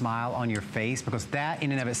put a smile on your face, because that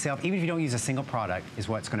in and of itself, even if you don't use a single product, is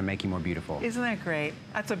what's going to make you more beautiful. Isn't that great?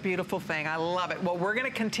 That's a beautiful thing. I love it. Well, we're going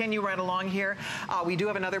to continue right along here. We do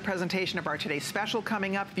have another presentation of our today's special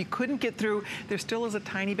coming up. If you couldn't get through, there still is a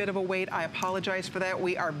tiny bit of a wait. I apologize for that.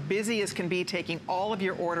 We are busy as can be taking all of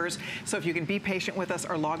your orders. So if you can be patient with us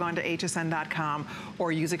or log on to hsn.com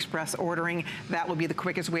or use express ordering, that will be the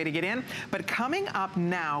quickest way to get in. But coming up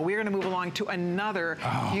now, we're going to move along to another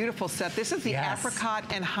beautiful set. This is the apricot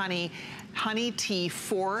and honey tea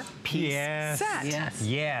 4-piece set.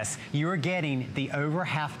 Yes. You're getting the over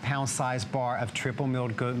half-pound size bar of triple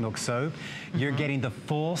milled goat milk soap. You're getting the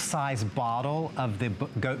full size bottle of the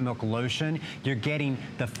goat milk lotion. You're getting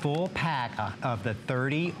the full pack of the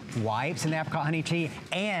 30 wipes in the apricot honey tea,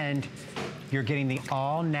 and you're getting the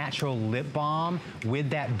all-natural lip balm with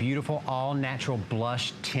that beautiful all-natural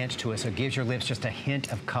blush tint to it. So it gives your lips just a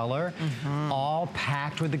hint of color, all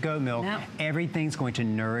packed with the goat milk. Now, everything's going to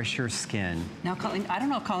nourish your skin. Now, Colleen, I don't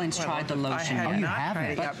know if Colleen's tried the lotion yet. Oh, you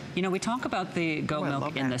haven't? But, you know, we talk about the goat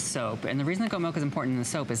milk in the soap, and the reason the goat milk is important in the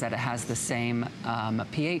soap is that it has the same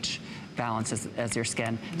pH balance as your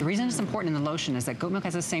skin. The reason it's important in the lotion is that goat milk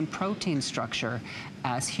has the same protein structure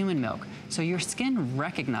as human milk. So your skin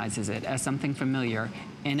recognizes it as something familiar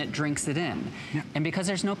and it drinks it in. Yeah. And because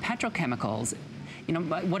there's no petrochemicals, you know,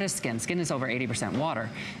 what is skin? Skin is over 80% water.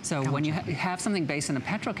 So when you have something based in a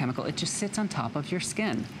petrochemical, it just sits on top of your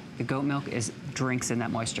skin. The goat milk drinks in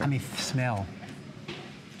that moisture. I mean, smell.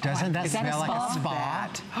 Doesn't that smell like a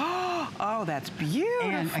spot? Oh, that's beautiful.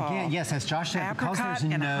 And again, yes, as Josh said, because there's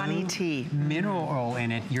no honey tea. mineral oil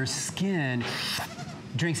in it, your skin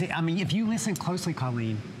drinks it. I mean, if you listen closely,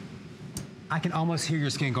 Colleen, I can almost hear your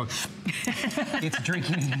skin go, it's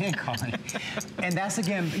drinking it in, Colleen. And that's,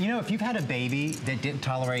 again, you know, if you've had a baby that didn't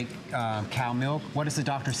tolerate cow milk, what does the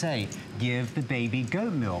doctor say? Give the baby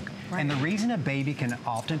goat milk. Right. And the reason a baby can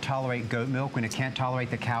often tolerate goat milk when it can't tolerate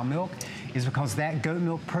the cow milk is because that goat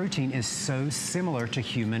milk protein is so similar to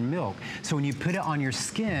human milk. So when you put it on your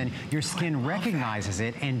skin recognizes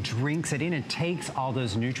it and drinks it in and takes all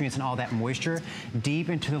those nutrients and all that moisture deep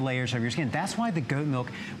into the layers of your skin. That's why the goat milk,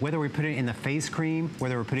 whether we put it in the face cream,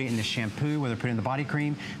 whether we put it in the shampoo, whether we put it in the body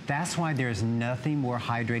cream, that's why there's nothing more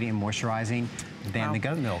hydrating and moisturizing than the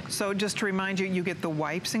goat milk. So just to remind you, you get the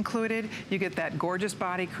wipes included, you get that gorgeous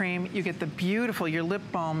body cream, you get the beautiful, your lip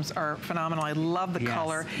balms are phenomenal. I love the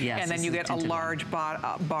color. Yes, and then you get a large bar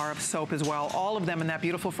of soap as well. All of them in that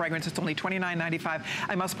beautiful fragrance. It's only $29.95.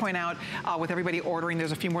 I must point out, with everybody ordering,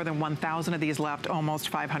 there's a few more than 1,000 of these left, almost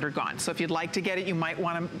 500 gone. So if you'd like to get it, you might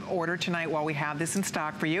want to order tonight while we have this in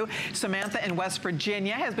stock for you. Samantha in West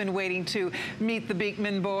Virginia has been waiting to meet the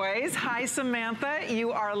Beekman boys. Hi, Samantha.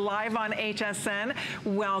 You are live on HSN.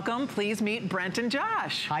 Welcome. Please meet Brent and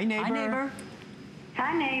Josh. Hi, neighbor. Hi, neighbor.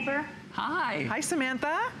 Hi, neighbor. Hi. Hi,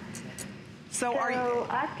 Samantha. So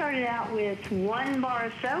I started out with 1 bar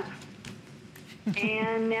of soap,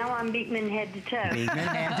 and now I'm Beekman head to toe. Beekman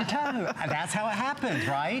head to toe. That's how it happens,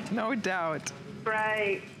 right? No doubt.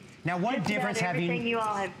 Right. Now, what difference have you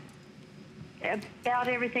all have? About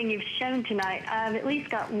everything you've shown tonight, I've at least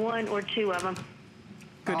got 1 or 2 of them.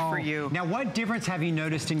 Good for you. Now, what difference have you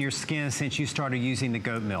noticed in your skin since you started using the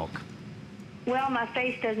goat milk? Well, my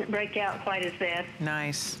face doesn't break out quite as fast.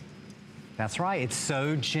 Nice. That's right. It's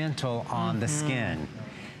so gentle on the skin.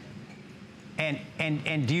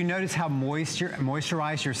 And do you notice how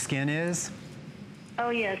moisturized your skin is?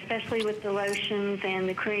 Oh, yeah, especially with the lotions and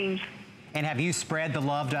the creams. And have you spread the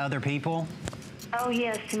love to other people? Oh,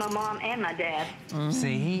 yes, to my mom and my dad.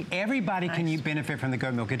 See, everybody can benefit from the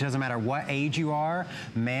goat milk. It doesn't matter what age you are,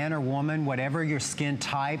 man or woman, whatever your skin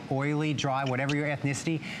type, oily, dry, whatever your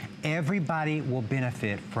ethnicity, everybody will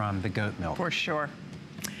benefit from the goat milk. For sure.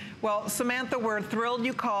 Well, Samantha, we're thrilled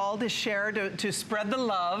you called to share, to spread the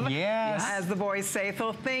love, as the boys say.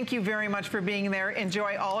 So thank you very much for being there.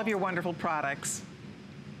 Enjoy all of your wonderful products.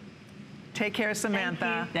 Take care,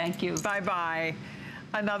 Samantha. Thank you. Bye-bye.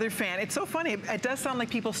 Another fan. It's so funny. It does sound like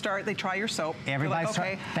people start, they try your soap. Everybody's like,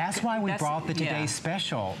 okay. That's why we brought the Today's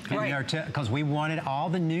Special. Because we wanted all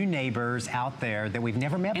the new neighbors out there that we've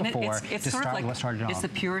never met before to start it off. It's the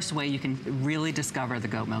purest way you can really discover the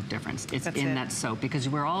goat milk difference. It's in that soap, because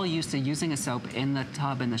we're all used to using a soap in the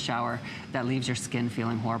tub in the shower that leaves your skin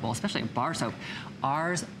feeling horrible, especially a bar soap.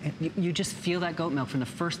 Ours, you just feel that goat milk from the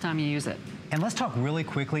first time you use it. And let's talk really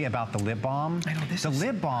quickly about the lip balm. I know, the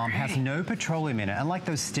lip balm has no petroleum in it. Unlike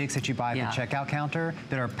those sticks that you buy at the checkout counter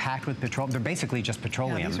that are packed with petroleum, they're basically just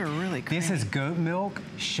petroleum. Yeah, these are really great. This is goat milk,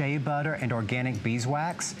 shea butter, and organic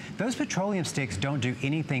beeswax. Those petroleum sticks don't do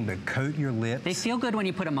anything but coat your lips. They feel good when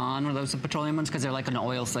you put them on, or those petroleum ones, because they're like an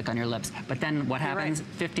oil slick on your lips. But then what happens?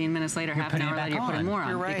 15 minutes later, half an hour later, you're putting more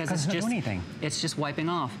on. Because it's just wiping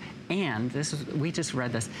off. And we just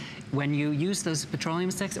read this. When you use those petroleum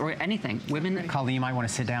sticks or anything, women... Colleen, you might want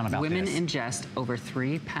to sit down about women this. Women ingest over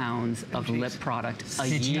 3 pounds of lip product a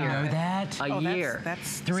year. Did you know that? A year.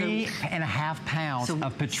 That's 3.5 pounds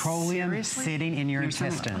of petroleum sitting in your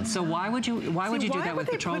intestines. So why would you do that with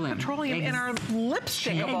petroleum? Put petroleum in our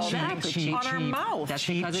lipstick on our mouth. That's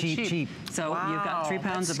because it's cheap. So you've got 3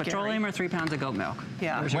 pounds of petroleum or 3 pounds of goat milk.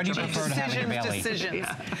 Yeah. What do you prefer to have in your belly? Decisions.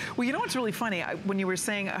 Well, you know what's really funny? When you were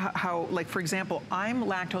saying how, like, for example, I'm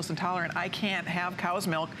lactose intolerant. I can't have cow's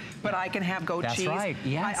milk, but I can have goat cheese. That's right,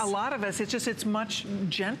 yes. A lot of us, it's much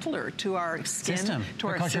gentler to our skin, to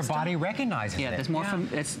our because your body recognizes it. There's more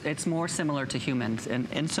it's more similar to humans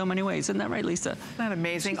in so many ways. Isn't that right, Lisa? Isn't that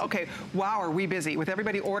amazing? Okay, wow, are we busy. With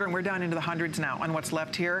everybody ordering, we're down into the hundreds now on what's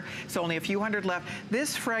left here. So only a few hundred left.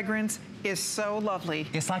 This fragrance is so lovely.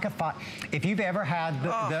 It's like if you've ever had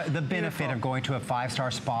the benefit of going to a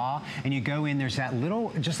 5-star spa and you go in, there's that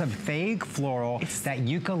little, just a vague floral, that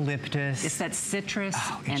eucalyptus. It's that citrus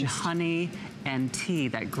and honey and tea,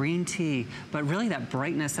 that green tea, but really that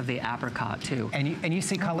brightness of the apricot too. And you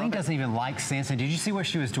see, Colleen doesn't even like scents. And did you see what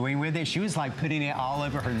she was doing with it? She was like putting it all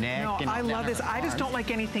over her neck. No, I love this. I just don't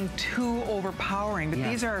like anything too overpowering, but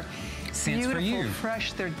these are beautiful,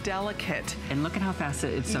 fresh, they're delicate. And look at how fast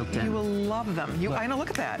it's soaked in. You will love them. I know, look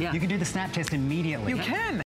at that. You can do the snap test immediately. You can.